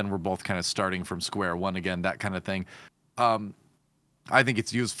units, and then we're both kind of starting from square one again, that kind of thing. I think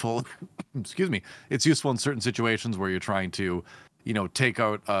it's useful, excuse me, it's useful in certain situations where you're trying to, take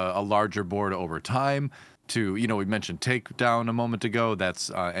out a larger board over time. We mentioned takedown a moment ago. That's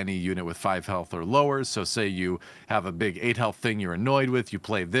any unit with 5 health or lower. So say you have a big 8 health thing you're annoyed with, you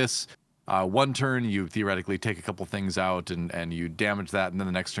play this. One turn, you theoretically take a couple things out and you damage that, and then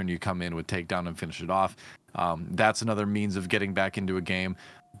the next turn you come in with takedown and finish it off. That's another means of getting back into a game.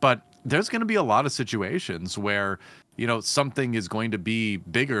 But there's going to be a lot of situations where, something is going to be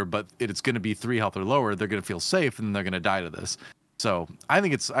bigger, but it's going to be 3 health or lower. They're going to feel safe, and they're going to die to this. So I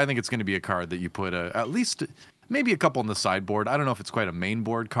think it's going to be a card that you put at least maybe a couple on the sideboard. I don't know if it's quite a main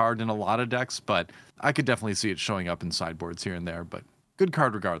board card in a lot of decks, but I could definitely see it showing up in sideboards here and there. But good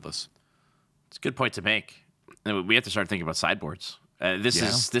card regardless. It's a good point to make. We have to start thinking about sideboards. This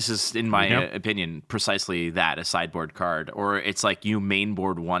is in my opinion precisely that, a sideboard card, or it's like you main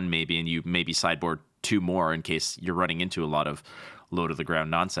board 1 maybe, and you maybe sideboard 2 more in case you're running into a lot of low to the ground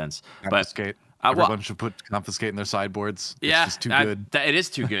nonsense. Confiscate. Everyone should put confiscate in their sideboards. It's just too good. It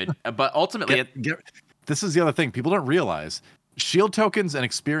is too good. But ultimately, this is the other thing people don't realize. Shield tokens and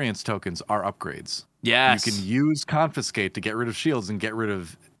experience tokens are upgrades. Yes. You can use confiscate to get rid of shields and get rid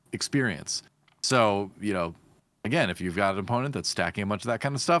of experience. So, again, if you've got an opponent that's stacking a bunch of that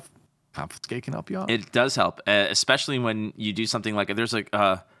kind of stuff, confiscate can help you out. It does help, especially when you do something like there's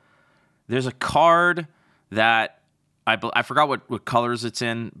a card that I forgot what colors it's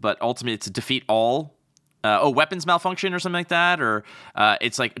in, but ultimately it's a defeat all. Weapons malfunction or something like that, or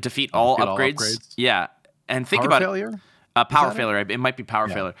it's like defeat all upgrades. Yeah, and think about failure? Power failure. It might be power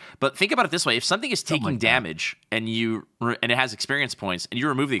failure. But think about it this way: if something is taking damage and it has experience points, and you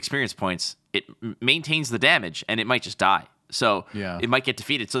remove the experience points, it maintains the damage, and it might just die. So it might get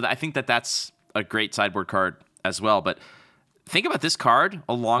defeated. So I think that's a great sideboard card as well. But think about this card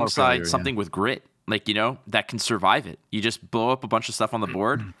alongside something with grit, like that can survive it. You just blow up a bunch of stuff on the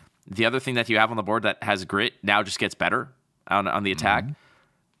board. The other thing that you have on the board that has grit now just gets better on the attack.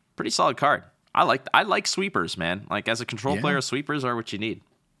 Pretty solid card. I like sweepers, man. Like as a control player, sweepers are what you need.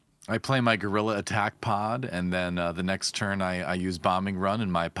 I play my gorilla attack pod, and then the next turn I use bombing run,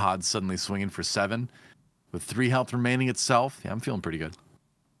 and my pod's suddenly swinging for 7 with 3 health remaining itself. Yeah, I'm feeling pretty good.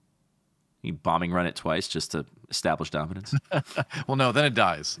 You bombing run it twice just to establish dominance. Well, no, then it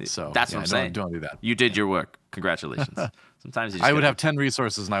dies. So that's what I'm saying. Don't do that. You did your work. Congratulations. Sometimes I would have 10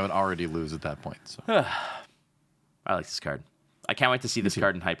 resources, and I would already lose at that point. So. I like this card. I can't wait to see this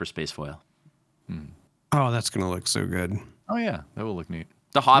card in hyperspace foil. Oh, that's gonna look so good. Oh yeah, that will look neat.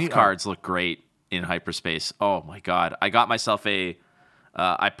 The Hoth cards look great in hyperspace. Oh my god, I got myself I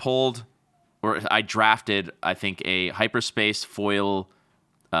drafted, I think, a hyperspace foil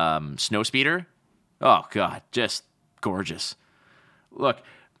snowspeeder. Oh god, just gorgeous. Look,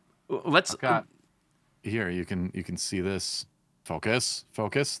 let's here. You can see this. Focus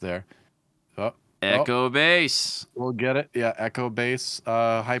there. Echo base. We'll get it. Yeah, Echo base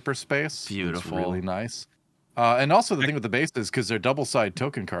hyperspace. Beautiful. It's really nice. And also the thing with the base is because they're double-sided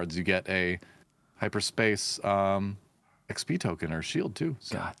token cards, you get a hyperspace XP token or shield too.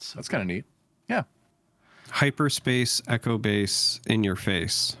 So that's kind of neat. Yeah. Hyperspace Echo base in your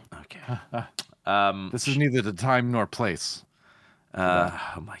face. Okay. This is neither the time nor place.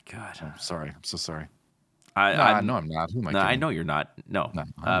 Oh my god. I'm sorry. I'm so sorry. No, I'm not. Who am I kidding? I know you're not. No.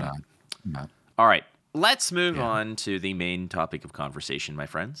 I'm not. All right. Let's move on to the main topic of conversation, my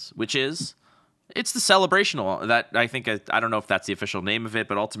friends, which is it's the celebrational that I think I don't know if that's the official name of it,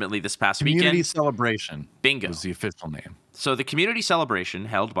 but ultimately this past weekend. Community celebration. Bingo. Was the official name. So the community celebration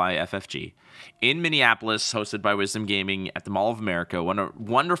held by FFG in Minneapolis, hosted by Wisdom Gaming at the Mall of America, a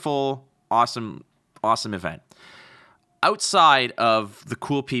wonderful, awesome event. Outside of the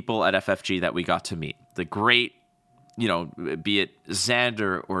cool people at FFG that we got to meet, the great, be it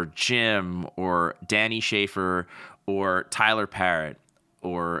Xander or Jim or Danny Schaefer or Tyler Parrott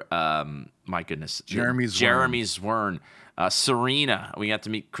or my goodness, Jeremy Zwern, Serena. We got to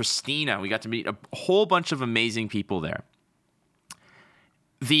meet Christina. We got to meet a whole bunch of amazing people there.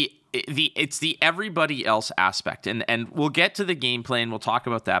 It's the everybody else aspect, and we'll get to the gameplay and we'll talk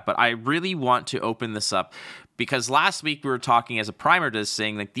about that. But I really want to open this up because last week we were talking as a primer to this,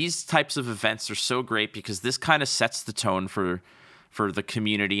 saying like these types of events are so great because this kind of sets the tone for the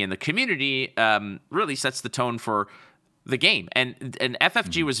community, and the community really sets the tone for the game. And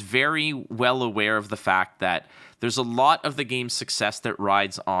FFG was very well aware of the fact that there's a lot of the game's success that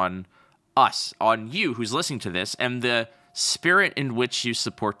rides on us, on you who's listening to this, and the spirit in which you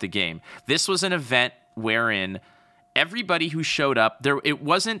support the game. This was an event wherein everybody who showed up, it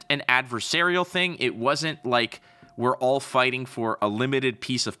wasn't an adversarial thing. It wasn't like we're all fighting for a limited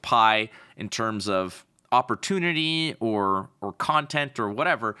piece of pie in terms of opportunity or content or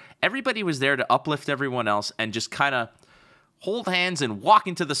whatever. Everybody was there to uplift everyone else and just kind of hold hands and walk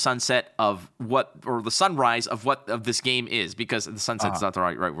into the sunset of the sunrise of this game is, because the sunset is not the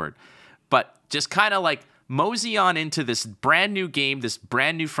right word, but just kind of like mosey on into this brand new game, this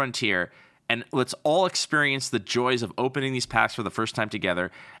brand new frontier, and let's all experience the joys of opening these packs for the first time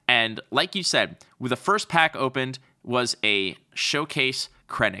together. And like you said, with the first pack opened was a showcase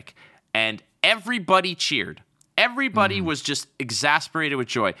Krennic, and everybody cheered. Everybody was just exasperated with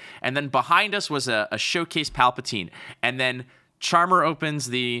joy. And then behind us was a showcase Palpatine. And then Charmer opens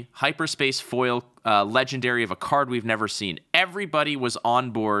the hyperspace foil legendary of a card we've never seen. Everybody was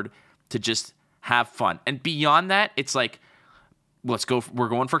on board to just have fun. And beyond that, it's like we're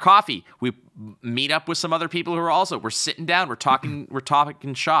going for coffee. We meet up with some other people who are also, we're sitting down, we're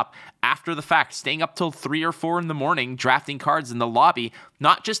talking shop after the fact, staying up till 3 or 4 in the morning, drafting cards in the lobby.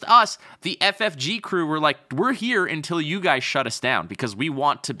 Not just us, the FFG crew were like, we're here until you guys shut us down because we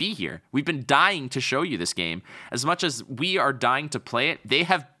want to be here. We've been dying to show you this game. As much as we are dying to play it, they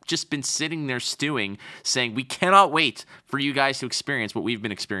have just been sitting there stewing, saying, we cannot wait for you guys to experience what we've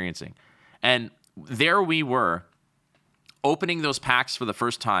been experiencing. And there we were, opening those packs for the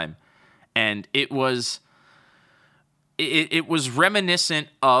first time, and it was reminiscent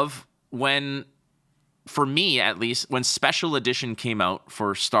of when, for me at least, when Special Edition came out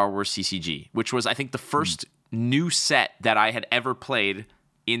for Star Wars CCG, which was, I think, the first new set that I had ever played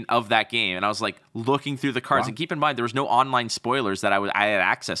of that game. And I was like looking through the cards, and keep in mind there was no online spoilers that I had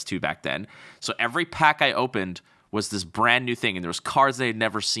access to back then. So every pack I opened was this brand new thing, and there was cards I had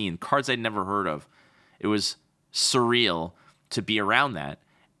never seen, cards I'd never heard of. It was surreal to be around that.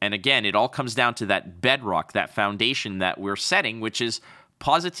 And again, it all comes down to that bedrock, that foundation that we're setting, which is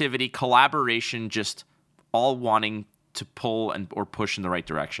positivity, collaboration, just all wanting to pull or push in the right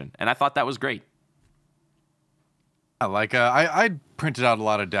direction. And I thought that was great. I printed out a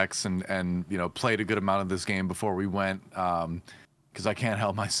lot of decks and played a good amount of this game before we went, because I can't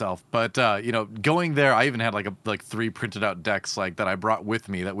help myself. But going there, I even had like 3 printed out decks that I brought with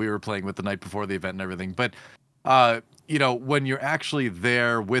me that we were playing with the night before the event and everything. But when you're actually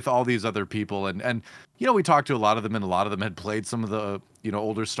there with all these other people, and we talked to a lot of them, and a lot of them had played some of the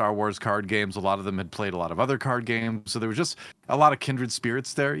older Star Wars card games. A lot of them had played a lot of other card games, so there was just a lot of kindred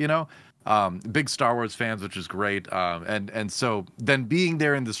spirits there. Big Star Wars fans, which is great. And so then being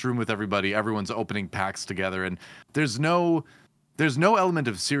there in this room with everybody, everyone's opening packs together, and there's no element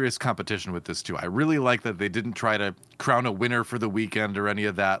of serious competition with this too. I really like that they didn't try to crown a winner for the weekend or any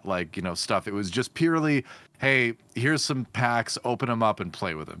of that stuff. It was just purely, hey, here's some packs, open them up and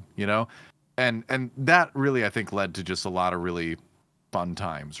play with them, and that really, I think, led to just a lot of really fun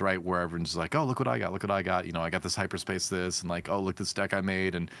times, right? Where everyone's like, oh, look what I got. I got this hyperspace this, and oh, look this deck I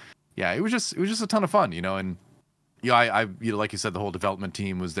made. And yeah, it was just a ton of fun, and I like you said, the whole development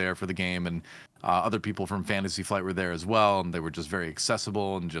team was there for the game, and other people from Fantasy Flight were there as well, and they were just very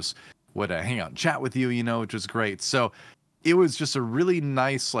accessible and just would hang out and chat with you, which was great. So it was just a really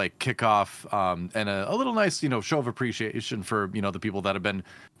nice kickoff, and a little nice show of appreciation for the people that have been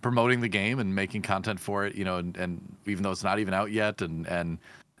promoting the game and making content for it, and even though it's not even out yet, and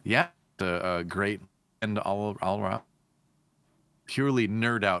yeah, a great and all around purely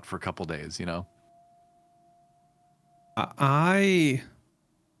nerd out for a couple days. I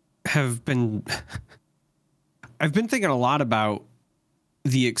have been I've been thinking a lot about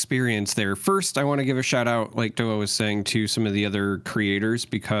the experience there. First, I want to give a shout out, like Doa was saying, to some of the other creators,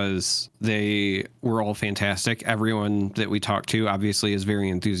 because they were all fantastic. Everyone that we talked to obviously is very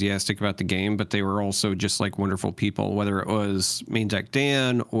enthusiastic about the game, but they were also just wonderful people, whether it was Main Deck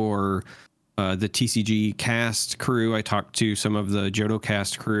Dan or the TCG cast crew. I talked to some of the Johto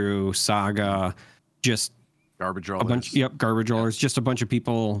cast crew, Saga, just garbage rollers. Garbage rollers, just a bunch of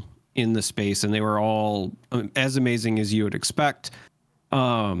people in the space, and they were all as amazing as you would expect.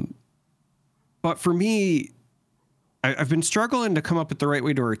 But for me, I've been struggling to come up with the right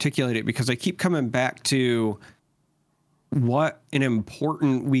way to articulate it, because I keep coming back to what an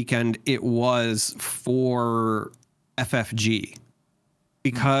important weekend it was for FFG,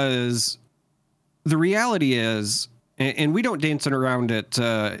 because the reality is, and we don't dance around it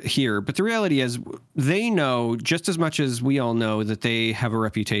here, but the reality is they know just as much as we all know that they have a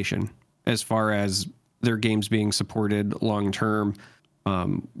reputation as far as their games being supported long term.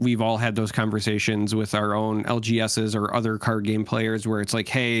 We've all had those conversations with our own LGSs or other card game players where it's like,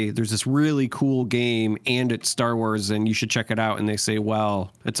 hey, there's this really cool game and it's Star Wars and you should check it out. And they say,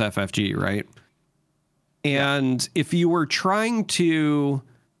 well, it's FFG, right? And if you were trying to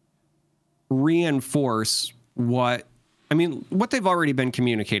reinforce what they've already been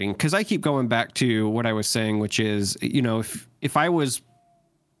communicating, because I keep going back to what I was saying, which is, if I was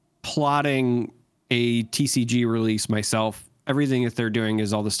plotting a TCG release myself, everything that they're doing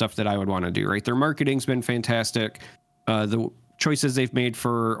is all the stuff that I would want to do, right? Their marketing's been fantastic. The choices they've made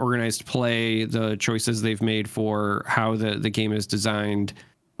for organized play, the choices they've made for how the game is designed,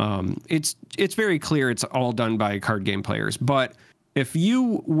 it's very clear it's all done by card game players. But if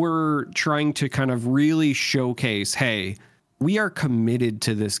you were trying to kind of really showcase, hey, we are committed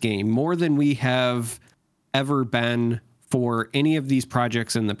to this game more than we have ever been for any of these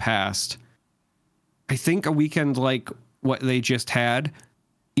projects in the past, I think a weekend like what they just had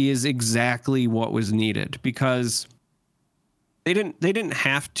is exactly what was needed. Because They didn't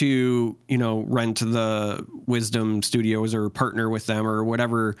have to, rent the Wisdom Studios or partner with them or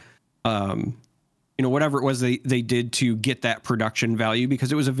whatever, whatever it was they did to get that production value,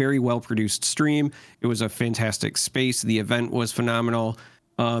 because it was a very well produced stream. It was a fantastic space. The event was phenomenal.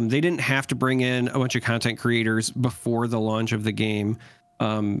 They didn't have to bring in a bunch of content creators before the launch of the game.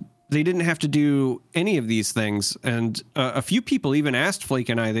 They didn't have to do any of these things. And a few people even asked Flake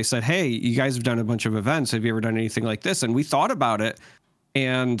and I, they said, hey, you guys have done a bunch of events. Have you ever done anything like this? And we thought about it.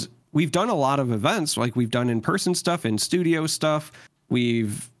 And we've done a lot of events. Like, we've done in-person stuff, in studio stuff.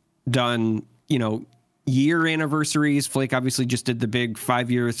 We've done, year anniversaries. Flake obviously just did the big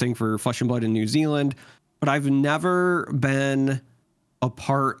 5-year thing for Flesh and Blood in New Zealand. But I've never been a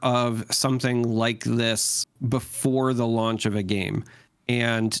part of something like this before the launch of a game.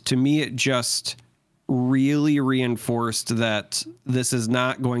 And to me, it just really reinforced that this is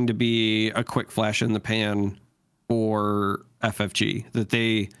not going to be a quick flash in the pan for FFG, that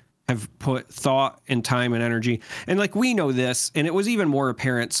they have put thought and time and energy. And like, we know this, and it was even more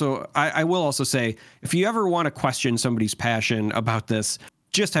apparent. So I will also say, if you ever want to question somebody's passion about this,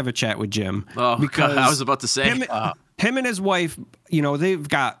 just have a chat with Jim. Oh, because God, I was about to say him and his wife, they've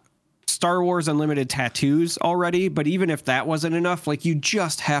got Star Wars Unlimited tattoos already, but even if that wasn't enough, like, you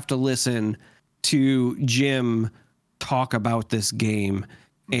just have to listen to Jim talk about this game,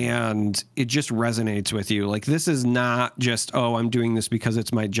 and it just resonates with you. Like, this is not just, oh, I'm doing this because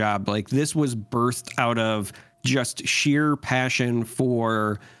it's my job. Like, this was birthed out of just sheer passion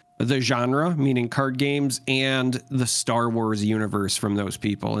for the genre, meaning card games, and the Star Wars universe from those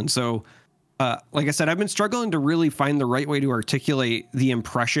people. And so, like I said, I've been struggling to really find the right way to articulate the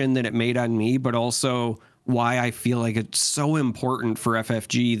impression that it made on me, but also why I feel like it's so important for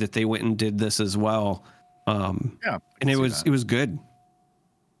FFG that they went and did this as well. And it was good.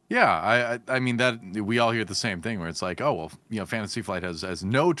 Yeah, I mean, that we all hear the same thing, where it's like, oh, well, Fantasy Flight has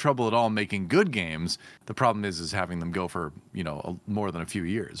no trouble at all making good games. The problem is having them go for, more than a few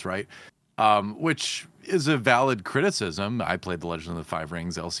years, right? Which is a valid criticism. I played the Legend of the Five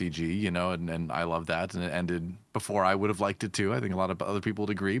Rings LCG, and I love that, and it ended before I would have liked it to. I think a lot of other people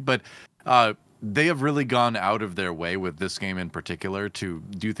would agree, but they have really gone out of their way with this game in particular to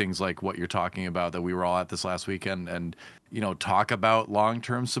do things like what you're talking about, that we were all at this last weekend, and talk about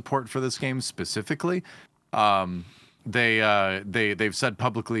long-term support for this game specifically. They've said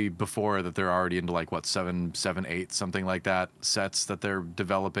publicly before that they're already into, like, what, 7, 8, something like that, sets that they're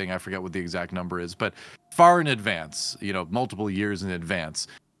developing. I forget what the exact number is, but far in advance, multiple years in advance.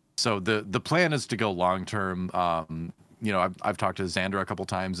 So the plan is to go long term. I've talked to Xander a couple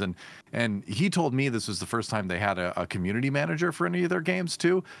times, and he told me this was the first time they had a community manager for any of their games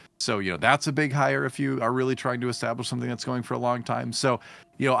too. So, that's a big hire if you are really trying to establish something that's going for a long time. So,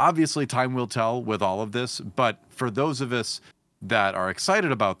 obviously time will tell with all of this, but for those of us that are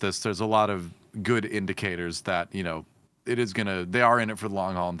excited about this, there's a lot of good indicators that, they are in it for the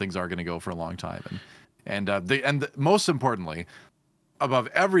long haul, and things are going to go for a long time. And most importantly, above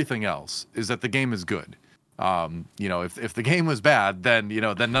everything else, is that the game is good. If the game was bad, then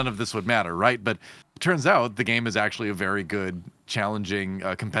none of this would matter, right? But it turns out the game is actually a very good, challenging,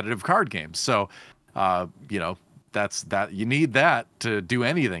 competitive card game. So, that's that. You need that to do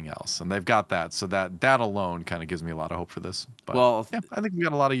anything else, and they've got that. So that alone kind of gives me a lot of hope for this. But, I think we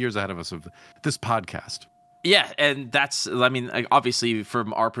got a lot of years ahead of us of this podcast. Yeah, and that's, obviously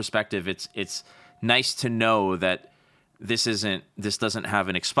from our perspective, it's nice to know that this doesn't have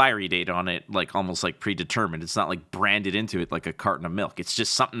an expiry date on it, like almost like predetermined. It's not like branded into it like a carton of milk. It's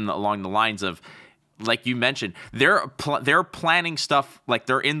just something along the lines of, like you mentioned, they're planning stuff, like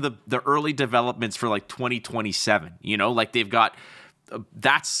they're in the early developments for like 2027. Like they've got,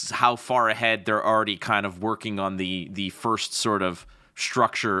 that's how far ahead they're already kind of working on the first sort of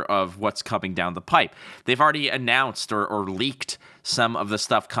structure of what's coming down the pipe. They've already announced or leaked some of the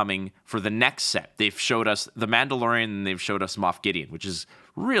stuff coming for the next set. They've showed us The Mandalorian, and they've showed us Moff Gideon, which is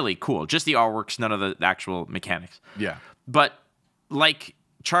really cool. Just the artworks, none of the actual mechanics. Yeah. But like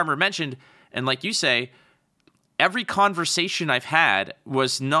Charmer mentioned, and like you say, every conversation I've had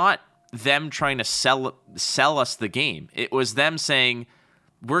was not them trying to sell us the game. It was them saying,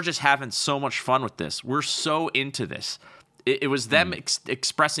 we're just having so much fun with this. We're so into this. It was them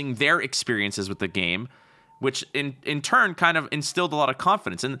expressing their experiences with the game, which in turn kind of instilled a lot of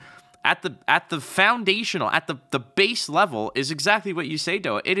confidence. And at the foundational, at the base level, is exactly what you say,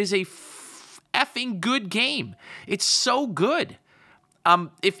 Doa. It is a effing good game. It's so good.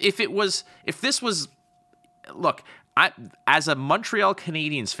 If this was, look, as a Montreal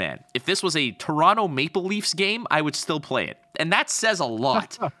Canadiens fan, if this was a Toronto Maple Leafs game, I would still play it. And that says a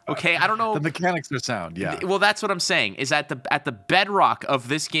lot. Okay, I don't know. The mechanics are sound, yeah. Well, that's what I'm saying, is at the bedrock of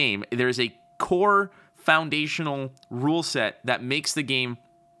this game, there's a core foundational rule set that makes the game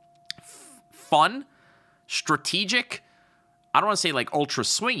fun, strategic. I don't want to say like ultra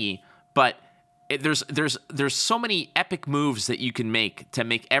swingy, but there's so many epic moves that you can make to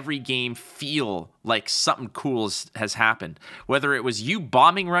make every game feel like something cool has happened. Whether it was you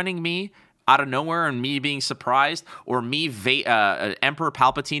bombing running me out of nowhere and me being surprised, or me Emperor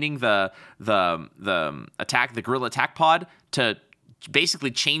Palpatining the attack, the guerrilla attack pod, to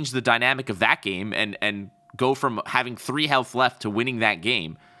basically change the dynamic of that game and go from having 3 health left to winning that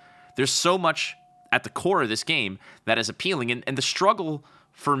game. There's so much at the core of this game that is appealing, and the struggle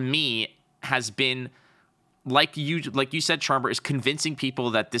for me has been, like you said, Charmer, is convincing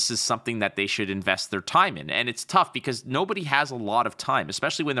people that this is something that they should invest their time in. And it's tough because nobody has a lot of time,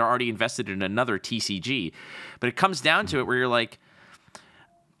 especially when they're already invested in another TCG. But it comes down to it where you're like,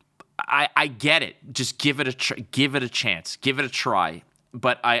 I get it. Just give it a chance. Give it a try.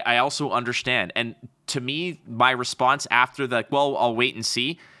 But I also understand. And to me, my response after well, I'll wait and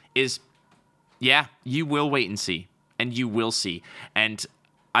see, is, yeah, you will wait and see. And you will see. And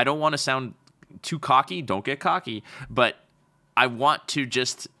I don't want to sound too cocky. Don't get cocky. But I want to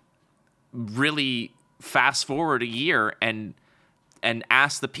just really fast forward a year and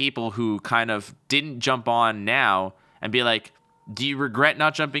ask the people who kind of didn't jump on now and be like, do you regret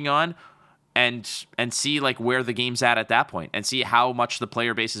not jumping on? And see like where the game's at that point, and see how much the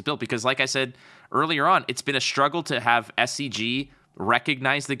player base is built. Because like I said earlier on, it's been a struggle to have SCG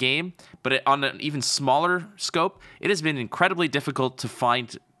recognize the game, but on an even smaller scope, it has been incredibly difficult to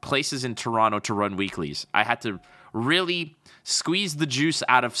find places in Toronto to run weeklies. I had to really squeeze the juice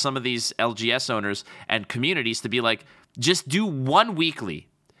out of some of these LGS owners and communities to be like, just do one weekly,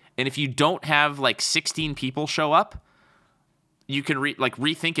 and if you don't have like 16 people show up, you can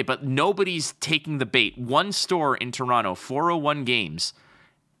rethink it. But nobody's taking the bait. One store in Toronto, 401 Games,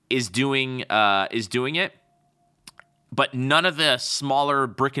 is doing it. But none of the smaller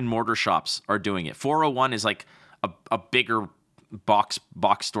brick and mortar shops are doing it. 401 is like a bigger box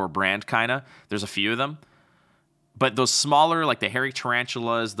store brand, kind of. There's a few of them. But those smaller, like the Hairy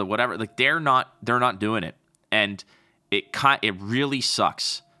Tarantulas, the whatever, like they're not doing it. And it really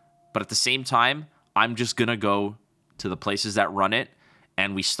sucks. But at the same time, I'm just going to go to the places that run it,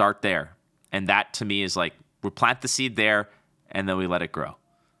 and we start there. And that to me is like, we plant the seed there and then we let it grow.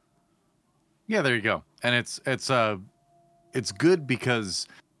 Yeah, there you go. And it's good because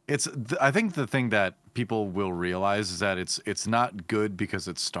I think the thing that people will realize is that it's not good because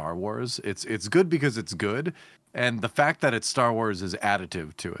it's Star Wars. It's good because it's good, and the fact that it's Star Wars is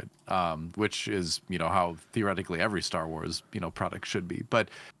additive to it, which is how theoretically every Star Wars product should be. But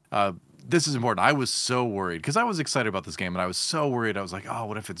this is important. I was so worried because I was excited about this game, and I was so worried. I was like, oh,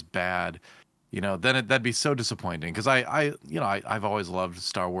 what if it's bad? Then that'd be so disappointing, because I've always loved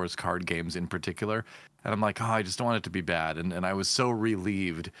Star Wars card games in particular. And I'm like, oh, I just don't want it to be bad. And I was so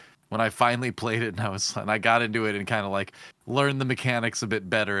relieved when I finally played it, and I got into it and kind of like learned the mechanics a bit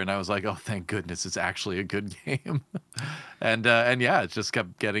better. And I was like, oh, thank goodness, it's actually a good game. and yeah, it just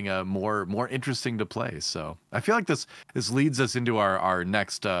kept getting more interesting to play. So I feel like this leads us into our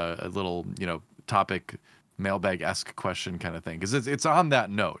next little topic, mailbag-esque question kind of thing, because it's on that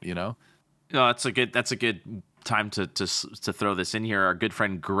note, No, that's a good time to throw this in here. Our good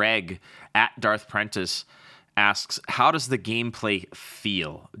friend Greg at Darth Prentice asks, how does the gameplay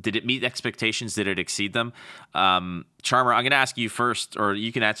feel? Did it meet expectations? Did it exceed them? Charmer, I'm going to ask you first, or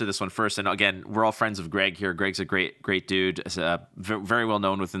you can answer this one first. And again, we're all friends of Greg here. Greg's a great dude, very well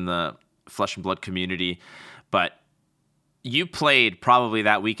known within the Flesh and Blood community. But you played probably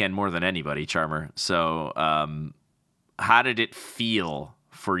that weekend more than anybody, Charmer. So how did it feel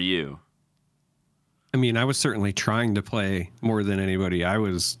for you? I mean, I was certainly trying to play more than anybody. I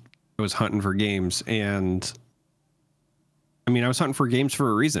was hunting for games, and I mean, I was hunting for games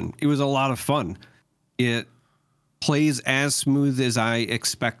for a reason. It was a lot of fun. It plays as smooth as I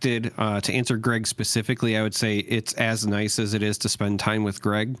expected. To answer Greg specifically, I would say it's as nice as it is to spend time with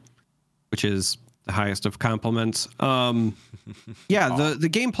Greg, which is the highest of compliments. The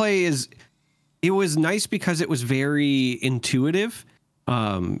gameplay it was nice because it was very intuitive.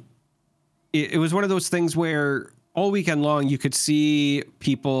 It was one of those things where all weekend long you could see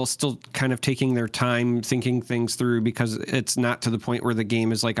people still kind of taking their time thinking things through, because it's not to the point where the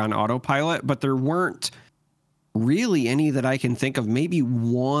game is like on autopilot, but there weren't really any that I can think of. Maybe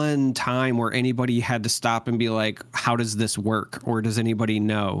one time where anybody had to stop and be like, how does this work? Or does anybody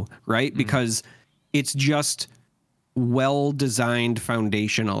know? Right? Mm-hmm. Because it's just well designed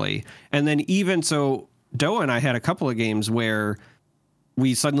foundationally. And then even so, Doa and I had a couple of games where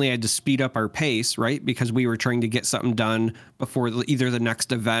we suddenly had to speed up our pace, right? Because we were trying to get something done before either the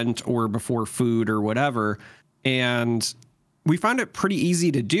next event or before food or whatever. And we found it pretty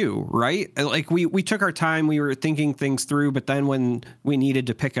easy to do, right? Like we took our time, we were thinking things through, but then when we needed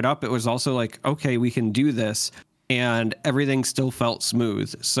to pick it up, it was also like, okay, we can do this. And everything still felt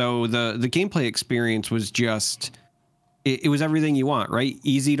smooth. So the gameplay experience was just, it was everything you want, right?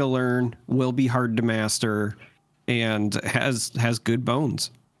 Easy to learn, will be hard to master, and has good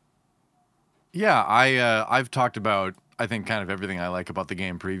bones. Yeah, I've talked about, I think, kind of everything I like about the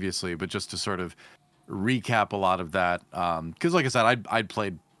game previously, but just to sort of recap a lot of that, because like I said, I'd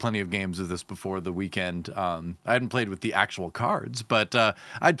played plenty of games of this before the weekend. I hadn't played with the actual cards, but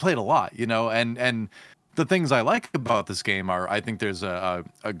I'd played a lot, you know, and the things I like about this game are, I think there's a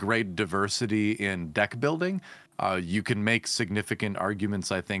great diversity in deck building. You can make significant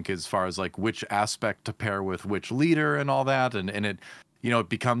arguments, I think, as far as like which aspect to pair with which leader and all that, and it, you know, it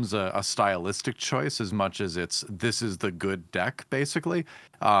becomes a stylistic choice as much as this is the good deck, basically.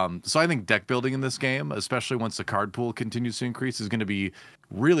 So I think deck building in this game, especially once the card pool continues to increase, is going to be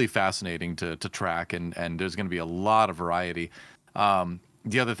really fascinating to track, and there's going to be a lot of variety.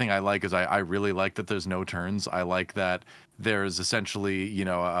 The other thing I like is I really like that there's no turns. I like that there's essentially, you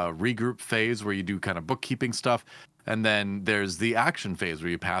know, a regroup phase where you do kind of bookkeeping stuff, and then there's the action phase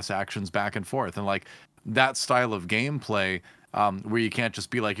where you pass actions back and forth, and like that style of gameplay, where you can't just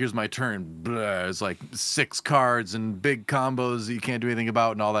be like, here's my turn, blah, it's like 6 cards and big combos that you can't do anything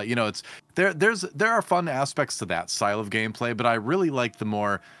about and all that. You know, it's there are fun aspects to that style of gameplay, but I really like the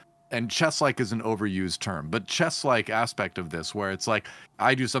more, and chess-like is an overused term, but chess-like aspect of this, where it's like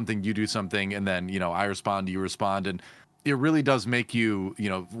I do something, you do something, and then, you know, I respond, you respond, and it really does make you, you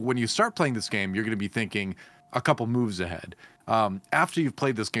know, when you start playing this game, you're going to be thinking a couple moves ahead. After you've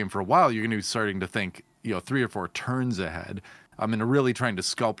played this game for a while, you're going to be starting to think, you know, 3 or 4 turns ahead. And really trying to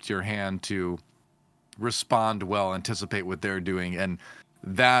sculpt your hand to respond well, anticipate what they're doing, and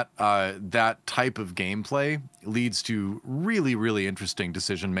that type of gameplay leads to really, really interesting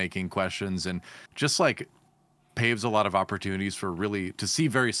decision-making questions, and just like paves a lot of opportunities for really to see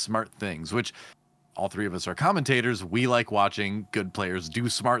very smart things, which all 3 of us are commentators. We like watching good players do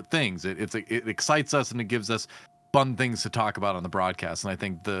smart things. It excites us, and it gives us fun things to talk about on the broadcast. And I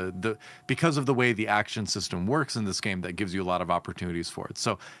think the because of the way the action system works in this game, that gives you a lot of opportunities for it.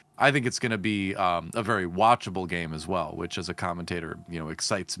 So I think it's going to be a very watchable game as well, which as a commentator, you know,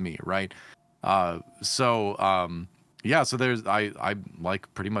 excites me, right? Yeah, so there's I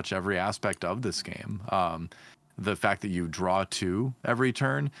like pretty much every aspect of this game. The fact that you draw 2 every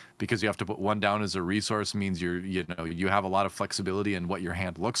turn because you have to put 1 down as a resource means you have a lot of flexibility in what your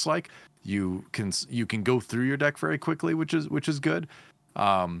hand looks like. You can go through your deck very quickly, which is good.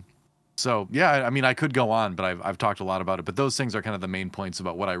 So yeah, I mean, I could go on, but I've talked a lot about it. But those things are kind of the main points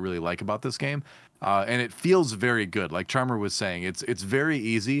about what I really like about this game, and it feels very good. Like Charmer was saying, it's very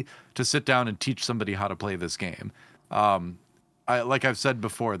easy to sit down and teach somebody how to play this game. Like I've said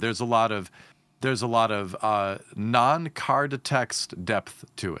before, there's a lot of non-card text depth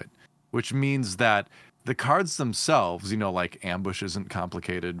to it, which means that the cards themselves, you know, like ambush isn't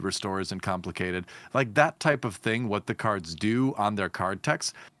complicated, restore isn't complicated, like that type of thing, what the cards do on their card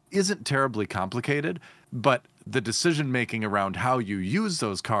text isn't terribly complicated, but the decision making around how you use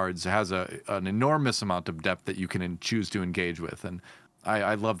those cards has an enormous amount of depth that you can choose to engage with, and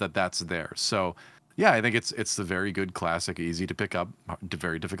I love that that's there. So yeah, I think it's the very good classic, easy to pick up,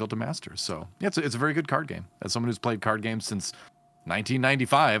 very difficult to master. So yeah, it's a very good card game. As someone who's played card games since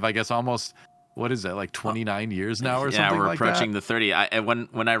 1995, I guess almost, what is it, like 29 years now or something like that? Yeah, we're approaching the 30.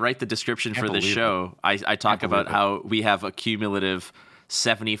 When I write the description for this show, I talk about how we have a cumulative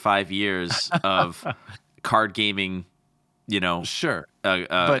 75 years of card gaming, you know, sure,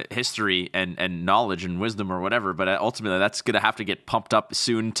 history and knowledge and wisdom or whatever. But ultimately, that's going to have to get pumped up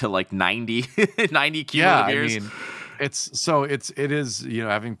soon to like 90 cumulative years. I mean, it is, you know,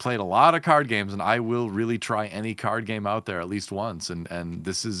 having played a lot of card games, and I will really try any card game out there at least once, and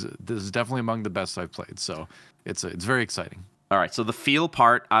this is definitely among the best I've played. So it's very exciting. All right, so the feel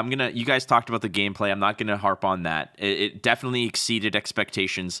part, you guys talked about the gameplay. I'm not gonna harp on that. It definitely exceeded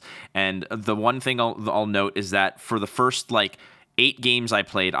expectations, and the one thing I'll note is that for the first like 8 games I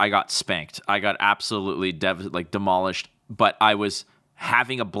played, I got spanked. I got absolutely demolished, but I was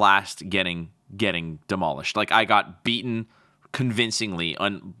having a blast getting demolished. Like I got beaten convincingly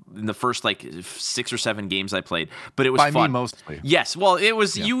in the first like 6 or 7 games I played, but it was By fun. me mostly. Yes, well, it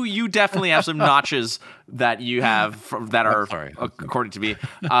was you definitely have some notches that you have that are according to me.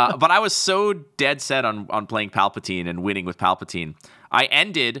 But I was so dead set on playing Palpatine and winning with Palpatine. I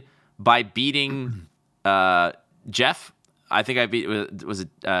ended by beating Jeff. I think I beat was it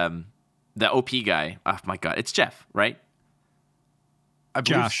the OP guy. Oh my god, it's Jeff, right?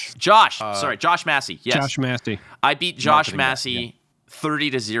 Josh. Sorry, Josh Massey. Yes. Josh Massey. I beat Josh Massey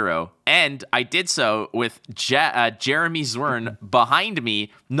 30-0, and I did so with Jeremy Zwern behind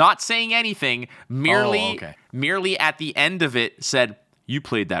me, not saying anything, merely at the end of it said, "You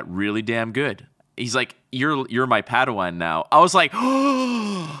played that really damn good." He's like, "You're my Padawan now." I was like,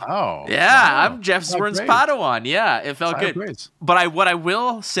 "Oh, yeah, wow. I'm Jeff Zwern's Padawan." Yeah, it felt good. Praise. But what I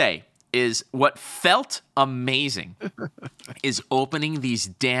will say is what felt amazing is opening these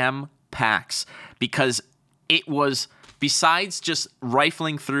damn packs, because it was, besides just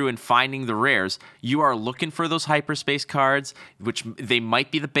rifling through and finding the rares, you are looking for those hyperspace cards, which they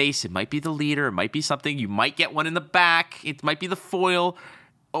might be the base, it might be the leader, it might be something, you might get one in the back, it might be the foil.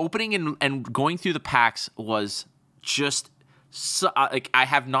 Opening and going through the packs was just so, like, I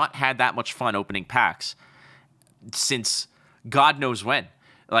have not had that much fun opening packs since God knows when.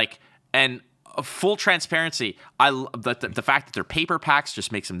 Like, and full transparency, the fact that they're paper packs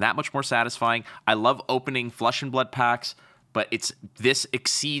just makes them that much more satisfying. I love opening Flesh and Blood packs, but this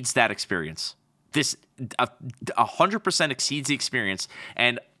exceeds that experience. This 100% exceeds the experience.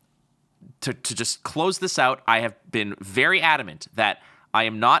 And to just close this out, I have been very adamant that I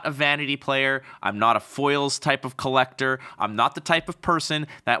am not a vanity player. I'm not a foils type of collector. I'm not the type of person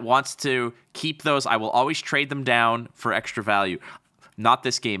that wants to keep those. I will always trade them down for extra value. Not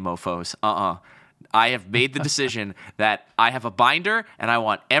this game, mofos. I have made the decision that I have a binder and I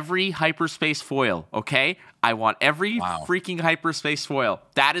want every hyperspace foil, okay? I want every freaking hyperspace foil.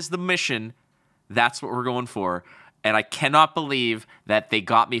 That is the mission. That's what we're going for. And I cannot believe that they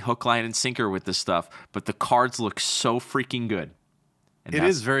got me hook, line, and sinker with this stuff, but the cards look so freaking good. And it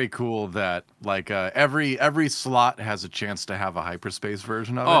is very cool that like every slot has a chance to have a hyperspace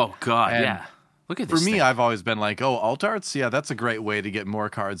version of it. Oh god, and yeah. Look at this. For me, I've always been like, oh, alt arts, yeah, that's a great way to get more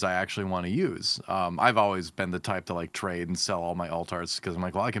cards I actually want to use. I've always been the type to like trade and sell all my alt arts because I'm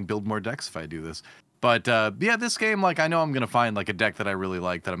like, well, I can build more decks if I do this. But yeah, this game, like, I know I'm gonna find like a deck that I really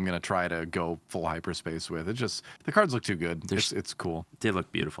like that I'm gonna try to go full hyperspace with. It's just the cards look too good. It's cool. They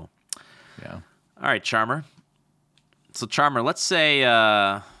look beautiful. Yeah. All right, Charmer. So Charmer, let's say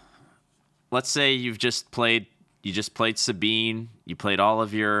you just played Sabine, you played all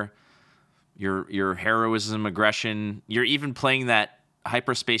of your heroism, aggression. You're even playing that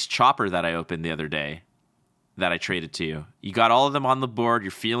hyperspace chopper that I opened the other day that I traded to you. You got all of them on the board.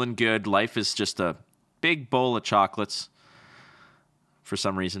 You're feeling good. Life is just a big bowl of chocolates for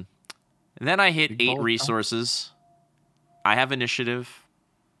some reason. And then I hit 8 resources. I have initiative.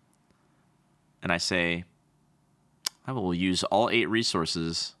 And I say, I will use all 8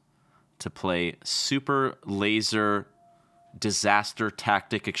 resources to play Super Laser Disaster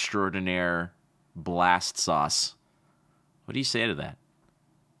Tactic Extraordinaire Blast Sauce. What do you say to that?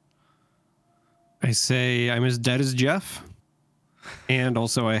 I say I'm as dead as Jeff. And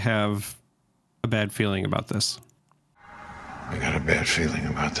also I have a bad feeling about this. I got a bad feeling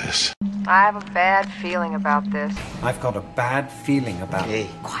about this. I have a bad feeling about this. I've got a bad feeling about it.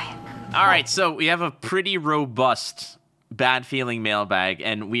 Quiet. All right, so we have a pretty robust bad feeling mailbag,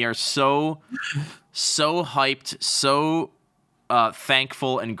 and we are so hyped, so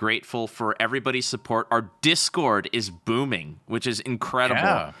thankful and grateful for everybody's support. Our Discord is booming, which is incredible.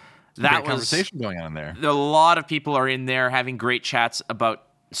 Yeah. That conversation going on there. A lot of people are in there having great chats about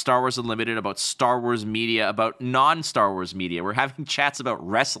Star Wars Unlimited, about Star Wars media, about non-Star Wars media. We're having chats about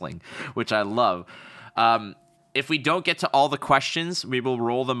wrestling, which I love. If we don't get to all the questions, we will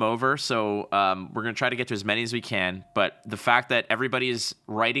roll them over. So we're going to try to get to as many as we can. But the fact that everybody is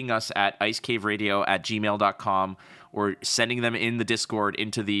writing us at icecaveradio@gmail.com or sending them in the Discord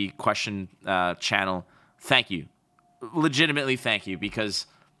into the question channel, thank you. Legitimately thank you, because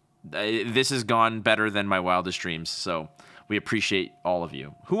this has gone better than my wildest dreams. So we appreciate all of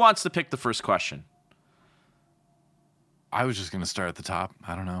you. Who wants to pick the first question? I was just going to start at the top.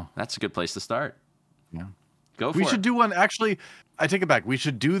 I don't know. That's a good place to start. Yeah. Go for it. We should do one. Actually, I take it back. We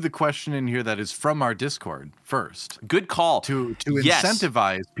should do the question in here that is from our Discord first. Good call. To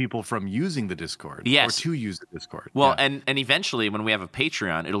incentivize people from using the Discord. Yes. Or to use the Discord. Well, yeah. and eventually when we have a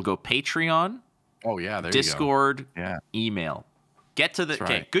Patreon, it'll go Patreon. Oh, yeah. There Discord, you go. Yeah. Email. Get to the... That's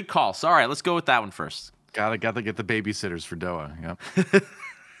okay, right. Good call. So, all right, let's go with that one first. Gotta get the babysitters for Doa. Yep.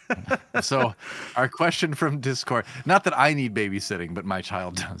 So our question from Discord, not that I need babysitting, but my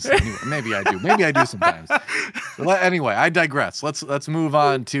child does. Anyway, maybe I do. Maybe I do sometimes. Anyway, I digress. Let's move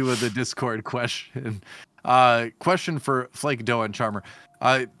on to the Discord question. Question for Flake Doa and Charmer.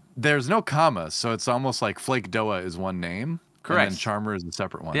 There's no comma, so it's almost like Flake Doa is one name. Correct. And then Charmer is a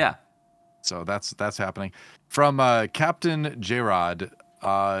separate one. Yeah. So that's happening. From Captain J-Rod,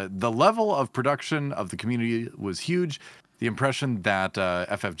 the level of production of the community was huge. The impression that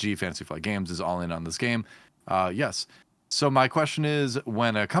FFG, Fantasy Flight Games, is all in on this game. Yes. So my question is,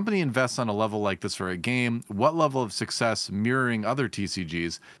 when a company invests on a level like this for a game, what level of success mirroring other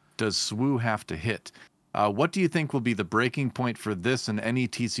TCGs does SWU have to hit? What do you think will be the breaking point for this and any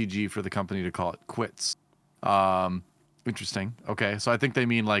TCG for the company to call it quits? Interesting. Okay, so I think they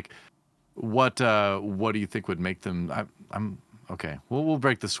mean like, what do you think would make them? I'm okay. We'll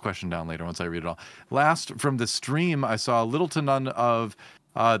break this question down later once I read it all. Last from the stream, I saw little to none of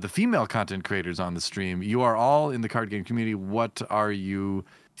the female content creators on the stream. You are all in the card game community. What are you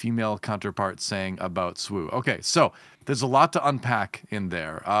female counterparts saying about SWU? Okay, so there's a lot to unpack in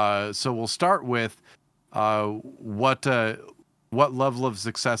there. So we'll start with what level of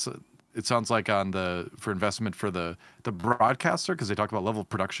success it sounds like for investment for the broadcaster, because they talk about level of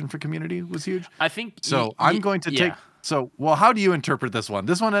production for community was huge. I think so. I'm going to take. So, well, how do you interpret this one?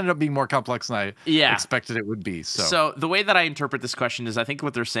 This one ended up being more complex than I expected it would be. So the way that I interpret this question is, I think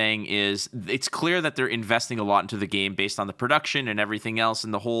what they're saying is it's clear that they're investing a lot into the game based on the production and everything else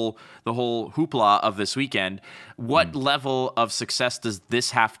and the whole hoopla of this weekend. What level of success does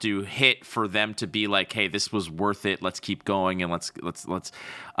this have to hit for them to be like, hey, this was worth it. Let's keep going and let's.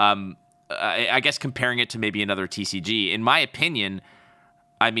 I guess comparing it to maybe another TCG, in my opinion,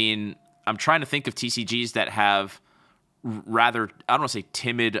 I mean, I'm trying to think of TCGs that have rather, I don't want to say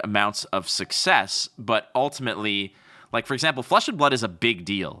timid amounts of success, but ultimately, like for example, Flesh and Blood is a big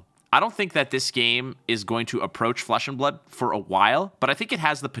deal. I don't think that this game is going to approach Flesh and Blood for a while, but I think it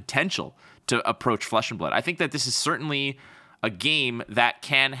has the potential to approach Flesh and Blood. I think that this is certainly a game that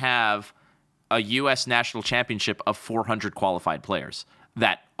can have a U.S. national championship of 400 qualified players.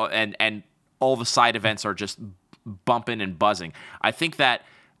 That and all the side events are just bumping and buzzing. I think that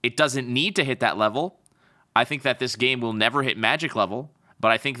it doesn't need to hit that level. I think that this game will never hit Magic level, but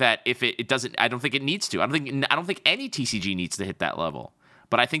I think that if it doesn't, I don't think it needs to. I don't think any TCG needs to hit that level.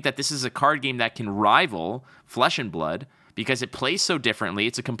 But I think that this is a card game that can rival Flesh and Blood because it plays so differently.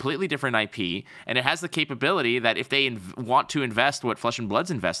 It's a completely different IP, and it has the capability that if they want to invest what Flesh and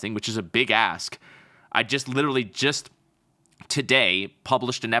Blood's investing, which is a big ask, I just today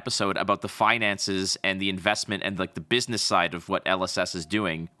published an episode about the finances and the investment and like the business side of what LSS is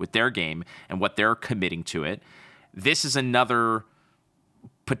doing with their game and what they're committing to it. This is another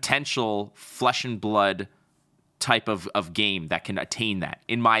potential Flesh and Blood type of game that can attain that,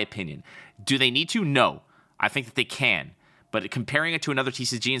 in my opinion. Do they need to? No. I think that they can. But comparing it to another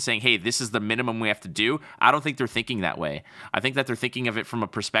TCG and saying, hey, this is the minimum we have to do, I don't think they're thinking that way. I think that they're thinking of it from a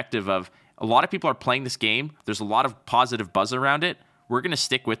perspective of a lot of people are playing this game. There's a lot of positive buzz around it. We're going to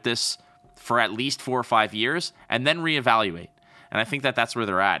stick with this for at least 4 or 5 years and then reevaluate. And I think that that's where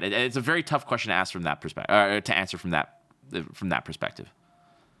they're at. It's a very tough question to ask from that perspective, to answer from that perspective.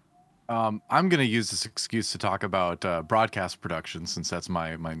 I'm going to use this excuse to talk about broadcast production, since that's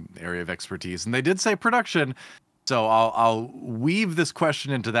my area of expertise. And they did say production. So I'll weave this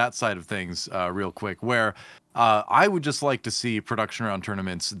question into that side of things real quick, where I would just like to see production around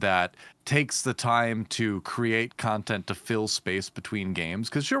tournaments that takes the time to create content to fill space between games.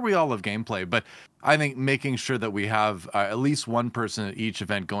 Because sure, we all love gameplay, but I think making sure that we have at least one person at each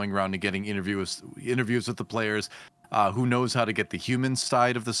event going around and getting interviews with the players, who knows how to get the human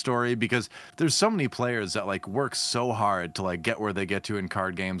side of the story, because there's so many players that like work so hard to like get where they get to in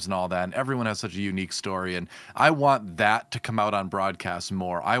card games and all that, and everyone has such a unique story, and I want that to come out on broadcast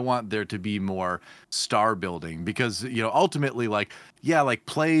more. I want there to be more star building, because ultimately like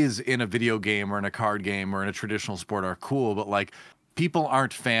plays in a video game or in a card game or in a traditional sport are cool, but like people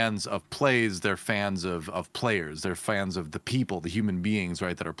aren't fans of plays, they're fans of players. They're fans of the people, the human beings,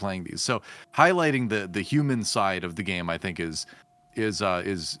 right, that are playing these. So highlighting the human side of the game, I think is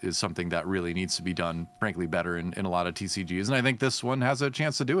something that really needs to be done, frankly, better in a lot of TCGs. And I think this one has a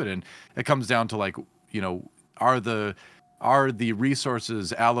chance to do it. And it comes down to like, are the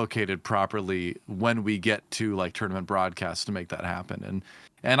resources allocated properly when we get to like tournament broadcasts to make that happen?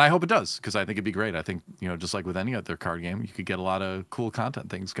 And I hope it does, because I think it'd be great. I think, just like with any other card game, you could get a lot of cool content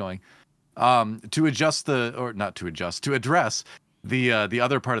things going. To address the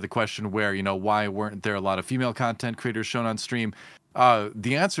other part of the question where, why weren't there a lot of female content creators shown on stream?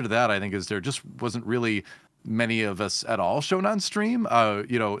 The answer to that, I think, is there just wasn't really many of us at all shown on stream.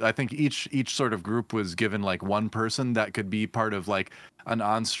 I think each sort of group was given like one person that could be part of like an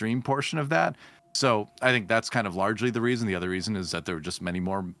on-stream portion of that. So I think that's kind of largely the reason. The other reason is that there were just many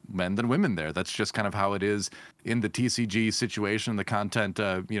more men than women there. That's just kind of how it is in the TCG situation, the content,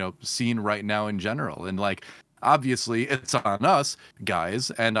 scene right now in general. And like, obviously it's on us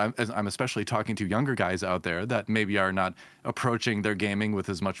guys. And I'm especially talking to younger guys out there that maybe are not approaching their gaming with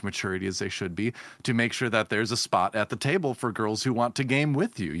as much maturity as they should be, to make sure that there's a spot at the table for girls who want to game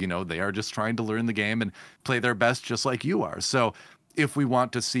with you. They are just trying to learn the game and play their best just like you are. So if we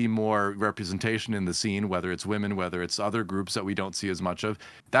want to see more representation in the scene, whether it's women, whether it's other groups that we don't see as much of,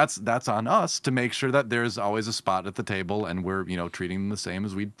 that's on us to make sure that there's always a spot at the table and we're, treating them the same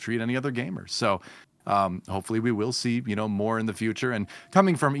as we treat any other gamer. So hopefully we will see, more in the future. And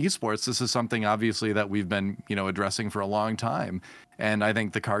coming from esports, this is something obviously that we've been, addressing for a long time. And I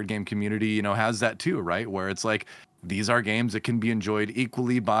think the card game community, has that too, right? Where it's like, these are games that can be enjoyed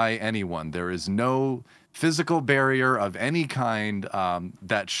equally by anyone. There is no physical barrier of any kind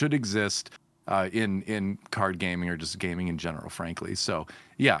that should exist in card gaming or just gaming in general, frankly. So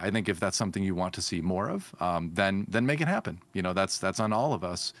yeah, I think if that's something you want to see more of, then make it happen. That's on all of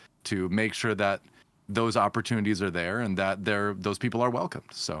us to make sure that those opportunities are there and that those people are welcomed.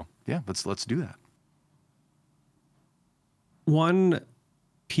 So yeah, let's do that. One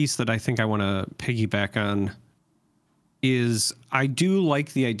piece that I think I want to piggyback on is I do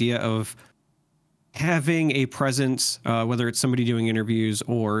like the idea of having a presence, whether it's somebody doing interviews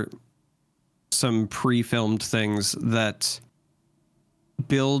or some pre-filmed things that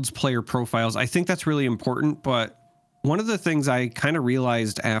builds player profiles. I think that's really important. But one of the things I kind of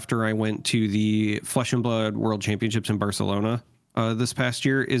realized after I went to the Flesh and Blood World Championships in Barcelona this past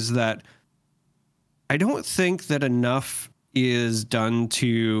year is that I don't think that enough is done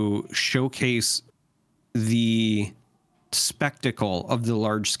to showcase the spectacle of the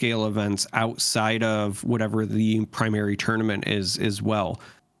large scale events outside of whatever the primary tournament is as well.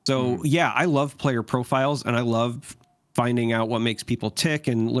 So yeah, I love player profiles and I love finding out what makes people tick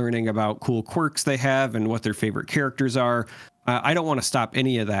and learning about cool quirks they have and what their favorite characters are. I don't want to stop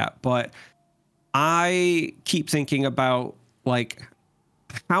any of that, but I keep thinking about like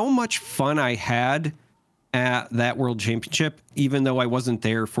how much fun I had at that World Championship, even though I wasn't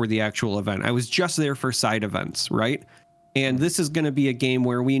there for the actual event. I was just there for side events, right? And this is going to be a game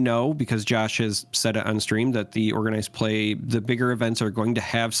where we know, because Josh has said it on stream, that the organized play, the bigger events are going to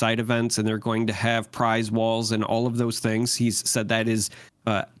have side events and they're going to have prize walls and all of those things. He's said that is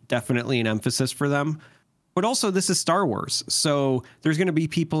definitely an emphasis for them. But also, this is Star Wars. So there's going to be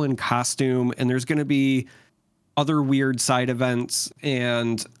people in costume and there's going to be other weird side events.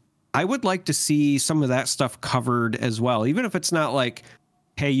 And I would like to see some of that stuff covered as well, even if it's not like,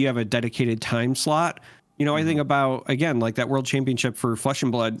 hey, you have a dedicated time slot. I think about, again, like that World Championship for Flesh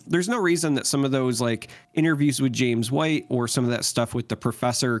and Blood. There's no reason that some of those like interviews with James White or some of that stuff with the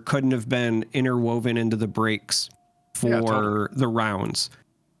professor couldn't have been interwoven into the breaks for the rounds.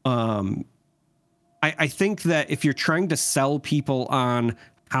 I think that if you're trying to sell people on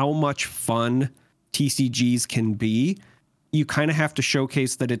how much fun TCGs can be, you kind of have to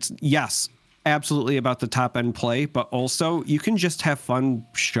showcase that it's, yes, absolutely about the top end play, but also you can just have fun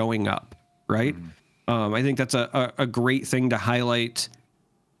showing up, right? I think that's a great thing to highlight,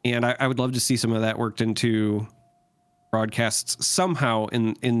 and I would love to see some of that worked into broadcasts somehow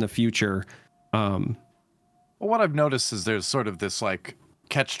in the future. Well, what I've noticed is there's sort of this like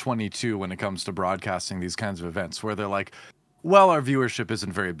catch-22 when it comes to broadcasting these kinds of events, where they're like, well, our viewership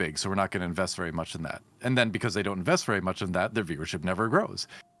isn't very big, so we're not going to invest very much in that. And then because they don't invest very much in that, their viewership never grows.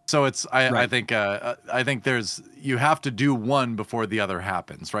 So it's I think you have to do one before the other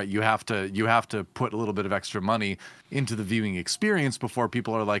happens, right? You have to put a little bit of extra money into the viewing experience before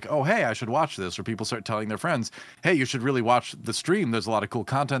people are like, oh, hey, I should watch this, or people start telling their friends, hey, you should really watch the stream. There's a lot of cool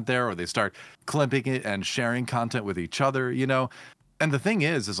content there, or they start clipping it and sharing content with each other, And the thing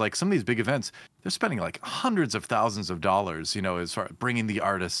is like some of these big events, they're spending like hundreds of thousands of dollars, as far as bringing the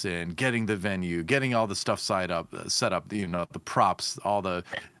artists in, getting the venue, getting all the stuff set up, the props, all the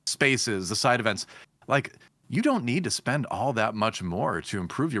spaces, the side events. Like, you don't need to spend all that much more to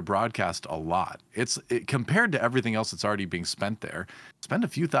improve your broadcast a lot. Compared to everything else that's already being spent there, spend a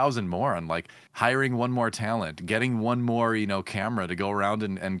few thousand more on like hiring one more talent, getting one more, camera to go around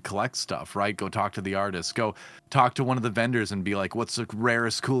and collect stuff, right? Go talk to the artists, go talk to one of the vendors and be like, what's the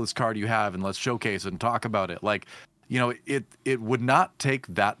rarest, coolest card you have? And let's showcase it and talk about it. Like, it would not take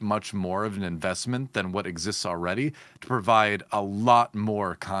that much more of an investment than what exists already to provide a lot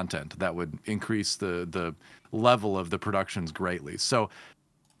more content that would increase the level of the productions greatly. So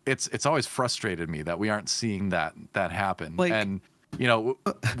it's always frustrated me that we aren't seeing that happen. Like- and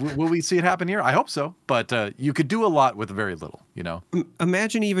will we see it happen here? I hope so. But you could do a lot with very little.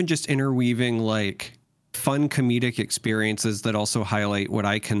 Imagine even just interweaving like fun comedic experiences that also highlight what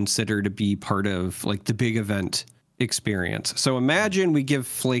I consider to be part of like the big event experience. So imagine we give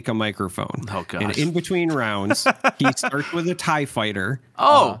Flake a microphone. Oh, gosh. And in between rounds, he starts with a TIE fighter.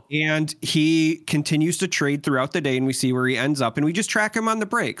 Oh. And he continues to trade throughout the day, and we see where he ends up, and we just track him on the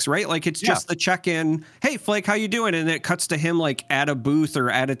breaks, right? Like it's just the check-in. Hey, Flake, how you doing? And it cuts to him like at a booth or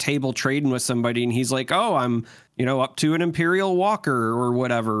at a table trading with somebody, and he's like, oh, I'm up to an Imperial Walker or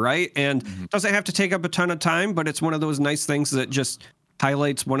whatever, right? And doesn't have to take up a ton of time, but it's one of those nice things that just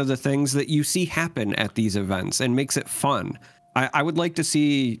highlights one of the things that you see happen at these events and makes it fun. I would like to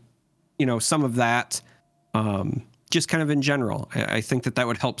see, some of that just kind of in general. I think that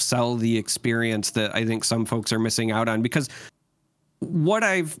would help sell the experience that I think some folks are missing out on, because what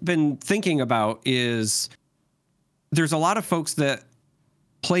I've been thinking about is there's a lot of folks that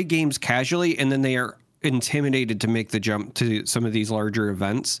play games casually and then they are intimidated to make the jump to some of these larger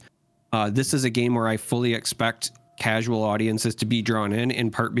events. This is a game where I fully expect casual audiences to be drawn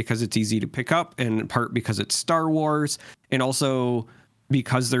in part because it's easy to pick up, and in part because it's Star Wars, and also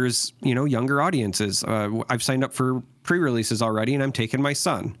because there's, younger audiences. I've signed up for pre-releases already, and I'm taking my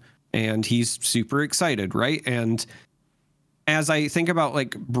son, and he's super excited, right? And as I think about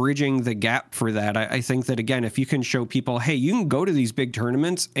like bridging the gap for that, I think that, again, if you can show people, hey, you can go to these big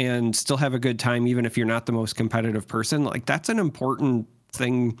tournaments and still have a good time, even if you're not the most competitive person, like that's an important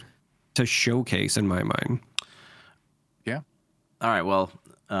thing to showcase in my mind. Yeah. All right. Well,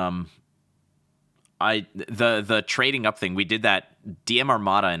 the trading up thing, we did that. DM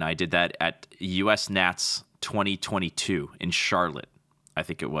Armada and I did that at US Nats 2022 in Charlotte, I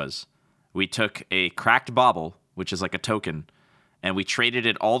think it was. We took a cracked bauble, which is like a token, and we traded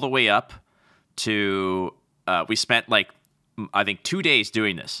it all the way up to. We spent like I think 2 days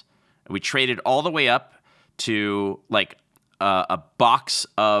doing this. We traded all the way up to like a box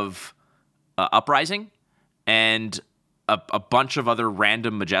of Uprising and a bunch of other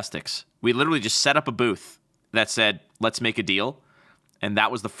random Majestics. We literally just set up a booth that said, let's make a deal. And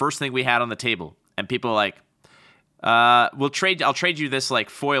that was the first thing we had on the table. And people were like, I'll trade you this like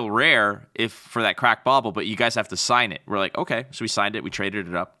foil rare for that cracked bauble, but you guys have to sign it. We're like, okay. So we signed it. We traded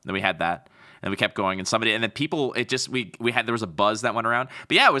it up. Then we had that. And we kept going. And then people, there was a buzz that went around.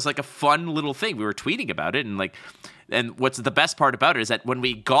 But yeah, it was like a fun little thing. We were tweeting about it. And what's the best part about it is that when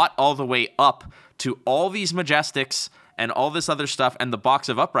we got all the way up to all these Majestics and all this other stuff and the box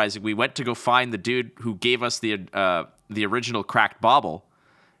of Uprising, we went to go find the dude who gave us the original cracked bauble.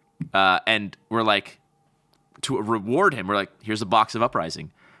 And we're like, to reward him, we're like, here's a box of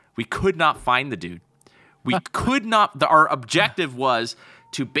Uprising. We could not find the dude. We could not. Our objective was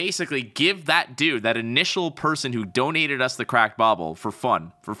to basically give that dude, that initial person who donated us the cracked bauble for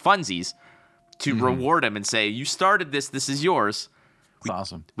funsies, to reward him and say, you started this is yours. That's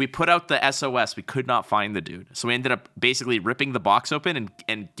awesome. We put out the SOS. We could not find the dude. So we ended up basically ripping the box open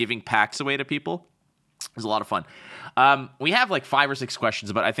and giving packs away to people. It was a lot of fun. We have like 5 or 6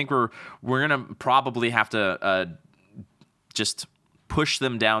 questions, but I think we're going to probably have to just push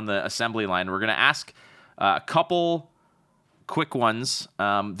them down the assembly line. We're going to ask a couple quick ones.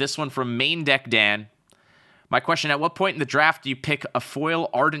 This one from Main Deck Dan. My question, at what point in the draft do you pick a foil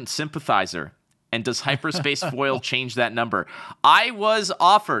Ardent Sympathizer? And does Hyperspace Foil change that number? I was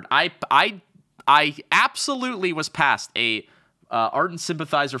offered. I absolutely was passed a Ardent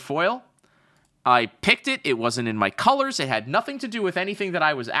Sympathizer foil. I picked it. It wasn't in my colors. It had nothing to do with anything that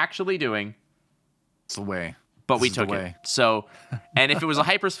I was actually doing. It's the way. But we took it. So, and if it was a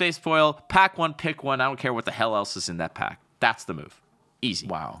Hyperspace foil, pack one, pick one. I don't care what the hell else is in that pack. That's the move. Easy.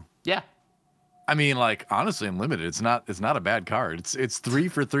 Wow. Yeah. I mean, like, honestly, Unlimited, it's not a bad card. It's 3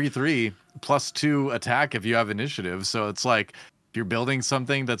 for 3/3 plus 2 attack if you have initiative. So it's like if you're building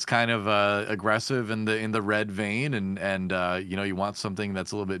something that's kind of aggressive in the red vein, and you want something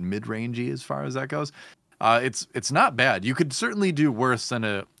that's a little bit mid-rangey as far as that goes. It's not bad. You could certainly do worse than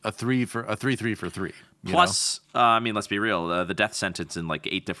a 3 for 3 for 3. Plus, I mean, let's be real. The death sentence in like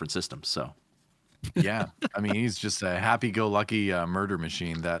 8 different systems. So. Yeah, I mean, he's just a happy-go-lucky murder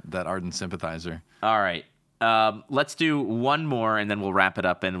machine, that Ardent Sympathizer. All right, let's do one more, and then we'll wrap it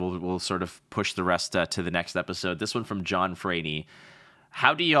up, and we'll sort of push the rest to the next episode. This one from John Frady.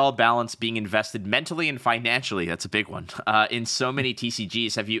 How do y'all balance being invested mentally and financially? That's a big one. In so many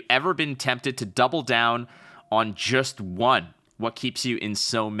TCGs, have you ever been tempted to double down on just one? What keeps you in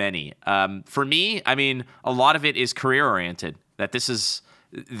so many? For me, I mean, a lot of it is career-oriented. That this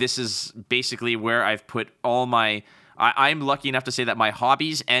is basically where I've put all my I'm lucky enough to say that my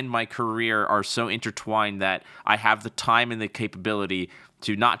hobbies and my career are so intertwined that I have the time and the capability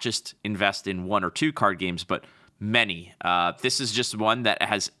to not just invest in one or two card games, but many. This is just one that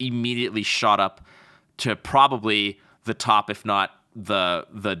has immediately shot up to probably the top, if not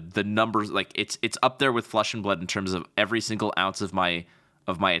the numbers. Like it's up there with Flesh and Blood in terms of every single ounce of my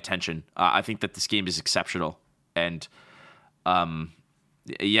attention. I think that this game is exceptional, and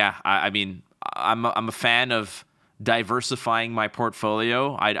yeah, I mean, I'm a fan of diversifying my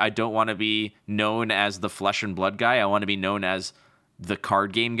portfolio. I don't want to be known as the Flesh and Blood guy. I want to be known as the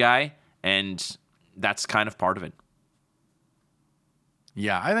card game guy, and that's kind of part of it.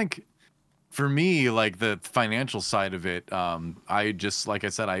 Yeah, I think for me, like the financial side of it, I just, like I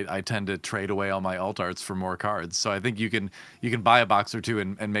said, I tend to trade away all my alt arts for more cards. So I think you can buy a box or two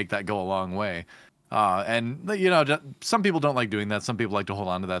and make that go a long way. And you know, some people don't like doing that. Some people like to hold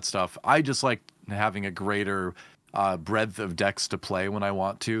on to that stuff. I just like having a greater breadth of decks to play when I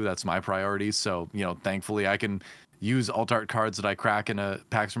want to. That's my priority. So, you know, thankfully I can use alt art cards that I crack in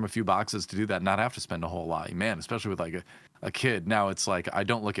packs from a few boxes to do that, not have to spend a whole lot. Man, especially with like a kid. Now it's like I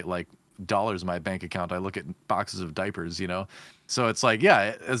don't look at like dollars in my bank account. I look at boxes of diapers, you know? So it's like,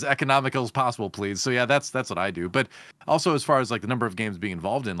 yeah, as economical as possible, please. So yeah, that's what I do. But also as far as like the number of games being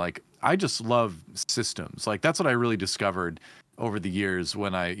involved in, like I just love systems. Like that's what I really discovered over the years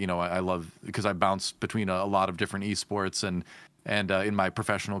when I love, because I bounced between a lot of different esports and in my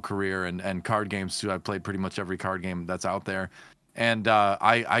professional career and card games too. I've played pretty much every card game that's out there. And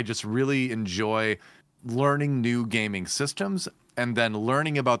I just really enjoy learning new gaming systems and then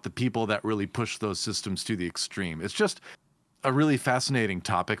learning about the people that really push those systems to the extreme. It's just a really fascinating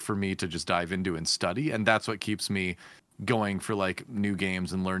topic for me to just dive into and study. And that's what keeps me going for like new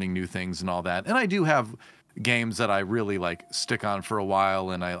games and learning new things and all that. And I do have games that I really like stick on for a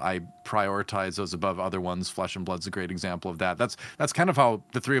while, and I prioritize those above other ones. Flesh and Blood's a great example of that. That's kind of how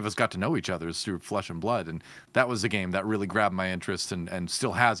the three of us got to know each other, is through Flesh and Blood, and that was a game that really grabbed my interest and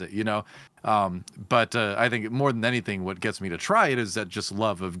still has it, you know. But I think more than anything, what gets me to try it is that just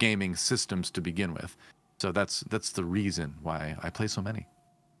love of gaming systems to begin with. So that's the reason why I play so many.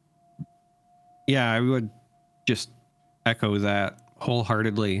 Yeah, I would just echo that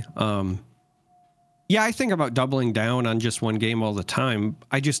wholeheartedly. Yeah, I think about doubling down on just one game all the time.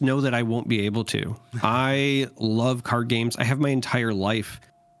 I just know that I won't be able to. I love card games. I have my entire life.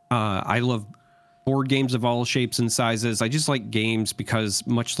 I love board games of all shapes and sizes. I just like games because,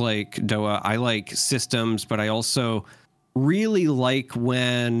 much like Doa, I like systems, but I also really like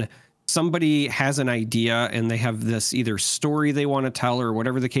when somebody has an idea and they have this either story they want to tell or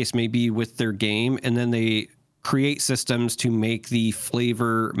whatever the case may be with their game, and then they create systems to make the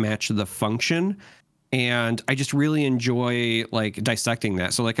flavor match the function. And I just really enjoy like dissecting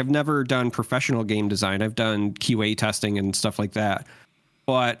that. So like I've never done professional game design. I've done QA testing and stuff like that.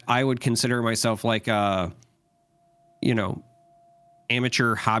 But I would consider myself like a, you know,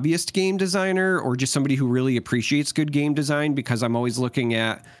 amateur hobbyist game designer, or just somebody who really appreciates good game design, because I'm always looking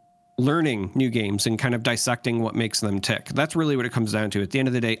at learning new games and kind of dissecting what makes them tick. That's really what it comes down to. At the end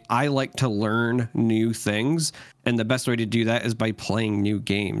of the day, I like to learn new things. And the best way to do that is by playing new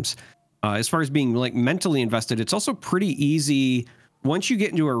games. As far as being like mentally invested, it's also pretty easy. Once you get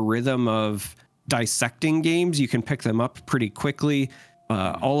into a rhythm of dissecting games, you can pick them up pretty quickly.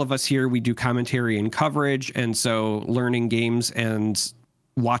 All of us here, we do commentary and coverage. And so learning games and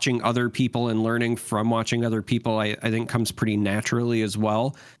watching other people and learning from watching other people, I think comes pretty naturally as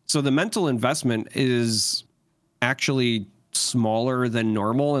well. So the mental investment is actually smaller than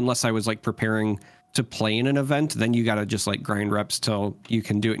normal, unless I was like preparing to play in an event. Then you got to just like grind reps till you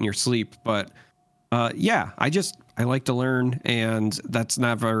can do it in your sleep. But yeah, I like to learn, and that's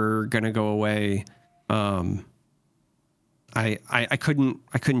never going to go away. I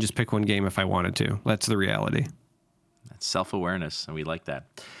couldn't just pick one game if I wanted to. That's the reality. That's self-awareness, and we like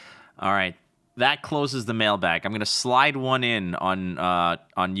that. All right. That closes the mailbag. I'm going to slide one in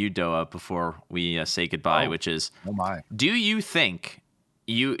on you, Doa, before we say goodbye, which is, do you think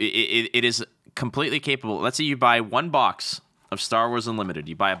it is completely capable? Let's say you buy one box of Star Wars Unlimited.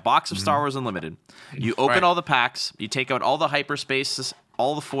 You buy a box of Star Wars Unlimited. You open all the packs. You take out all the hyperspace,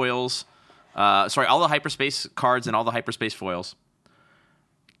 all the foils. All the hyperspace cards and all the hyperspace foils.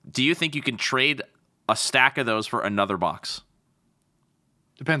 Do you think you can trade a stack of those for another box?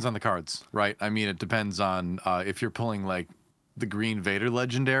 Depends on the cards, right? I mean, it depends on if you're pulling like the Green Vader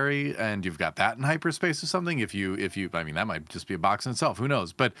Legendary and you've got that in hyperspace or something. If you, I mean, that might just be a box in itself. Who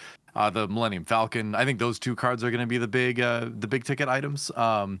knows? But the Millennium Falcon, I think those two cards are going to be the big ticket items.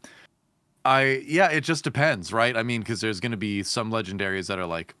 It just depends, right? I mean, because there's going to be some legendaries that are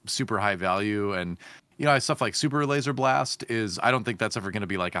like super high value, and stuff like Super Laser Blast I don't think that's ever going to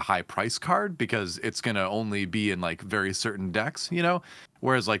be like a high price card because it's going to only be in like very certain decks,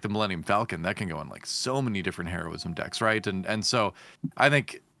 whereas like the Millennium Falcon, that can go in like so many different heroism decks, right? And so I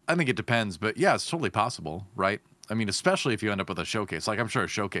think it depends, but yeah, it's totally possible, right? I mean, especially if you end up with a showcase. Like, I'm sure a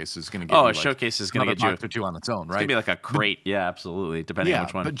showcase is going to get you, a showcase is going to get you or two on its own, right? It's going to be like a crate. Yeah, absolutely. Depending on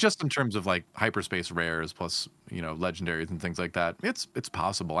which one. But just in terms of like hyperspace rares plus, legendaries and things like that, it's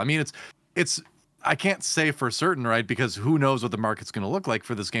possible. I mean, it's I can't say for certain, right? Because who knows what the market's going to look like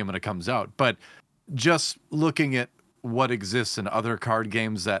for this game when it comes out. But just looking at what exists in other card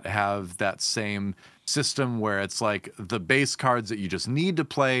games that have that same system where it's like the base cards that you just need to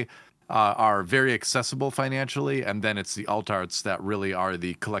play are very accessible financially, and then it's the alt arts that really are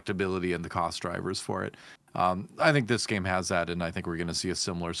the collectability and the cost drivers for it. I think this game has that, and I think we're going to see a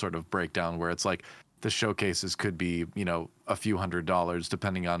similar sort of breakdown where it's like the showcases could be, a few $100s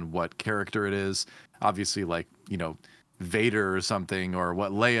depending on what character it is. Obviously, like, Vader or something, or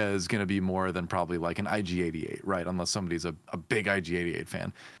what Leia is going to be more than probably like an IG-88, right? Unless somebody's a big IG-88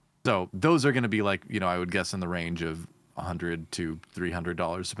 fan. So those are going to be like, I would guess in the range of $100 to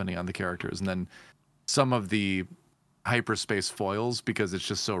 $300 depending on the characters. And then some of the hyperspace foils, because it's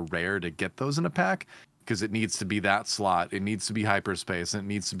just so rare to get those in a pack, because it needs to be that slot, it needs to be hyperspace, and it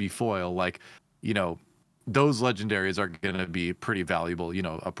needs to be foil. Like, those legendaries are going to be pretty valuable,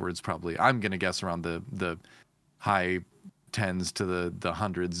 upwards probably, I'm going to guess around the high tens to the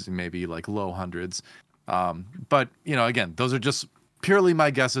hundreds, maybe like low hundreds. But again, those are just purely my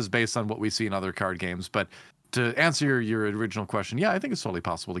guesses based on what we see in other card games. But to answer your original question, yeah, I think it's totally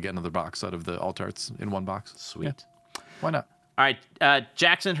possible to get another box out of the alt arts in one box. Sweet. Yeah. Why not? All right,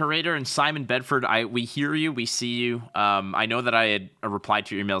 Jackson Herrader and Simon Bedford, we hear you, we see you. I know that I had replied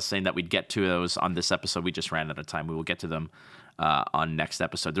to your emails saying that we'd get to those on this episode. We just ran out of time. We will get to them on next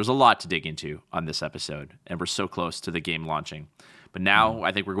episode. There's a lot to dig into on this episode, and we're so close to the game launching. But now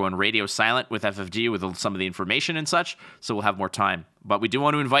I think we're going radio silent with FFG with some of the information and such, so we'll have more time. But we do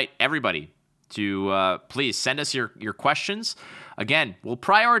want to invite everybody to please send us your questions. Again, we'll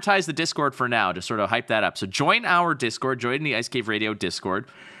prioritize the Discord for now to sort of hype that up. So join our Discord, join the Ice Cave Radio Discord,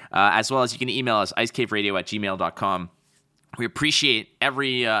 as well as you can email us, icecaveradio@gmail.com. We appreciate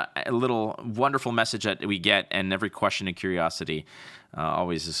every little wonderful message that we get and every question and curiosity.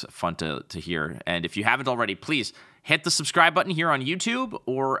 Always is fun to hear. And if you haven't already, please hit the subscribe button here on YouTube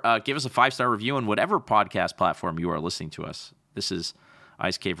or give us a 5-star review on whatever podcast platform you are listening to us. This is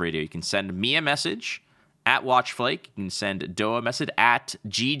Ice Cave Radio. You can send me a message at Watchflake. You can send Doa a message at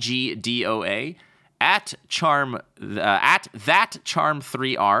GGDOA, at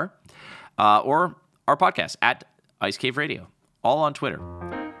ThatCharm3R, or our podcast at Ice Cave Radio, all on Twitter.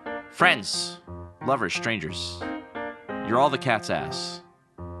 Friends, lovers, strangers, you're all the cat's ass,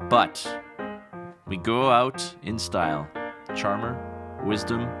 but we go out in style. Charmer,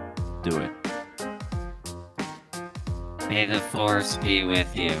 wisdom, do it. May the force be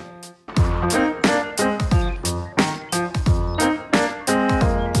with you.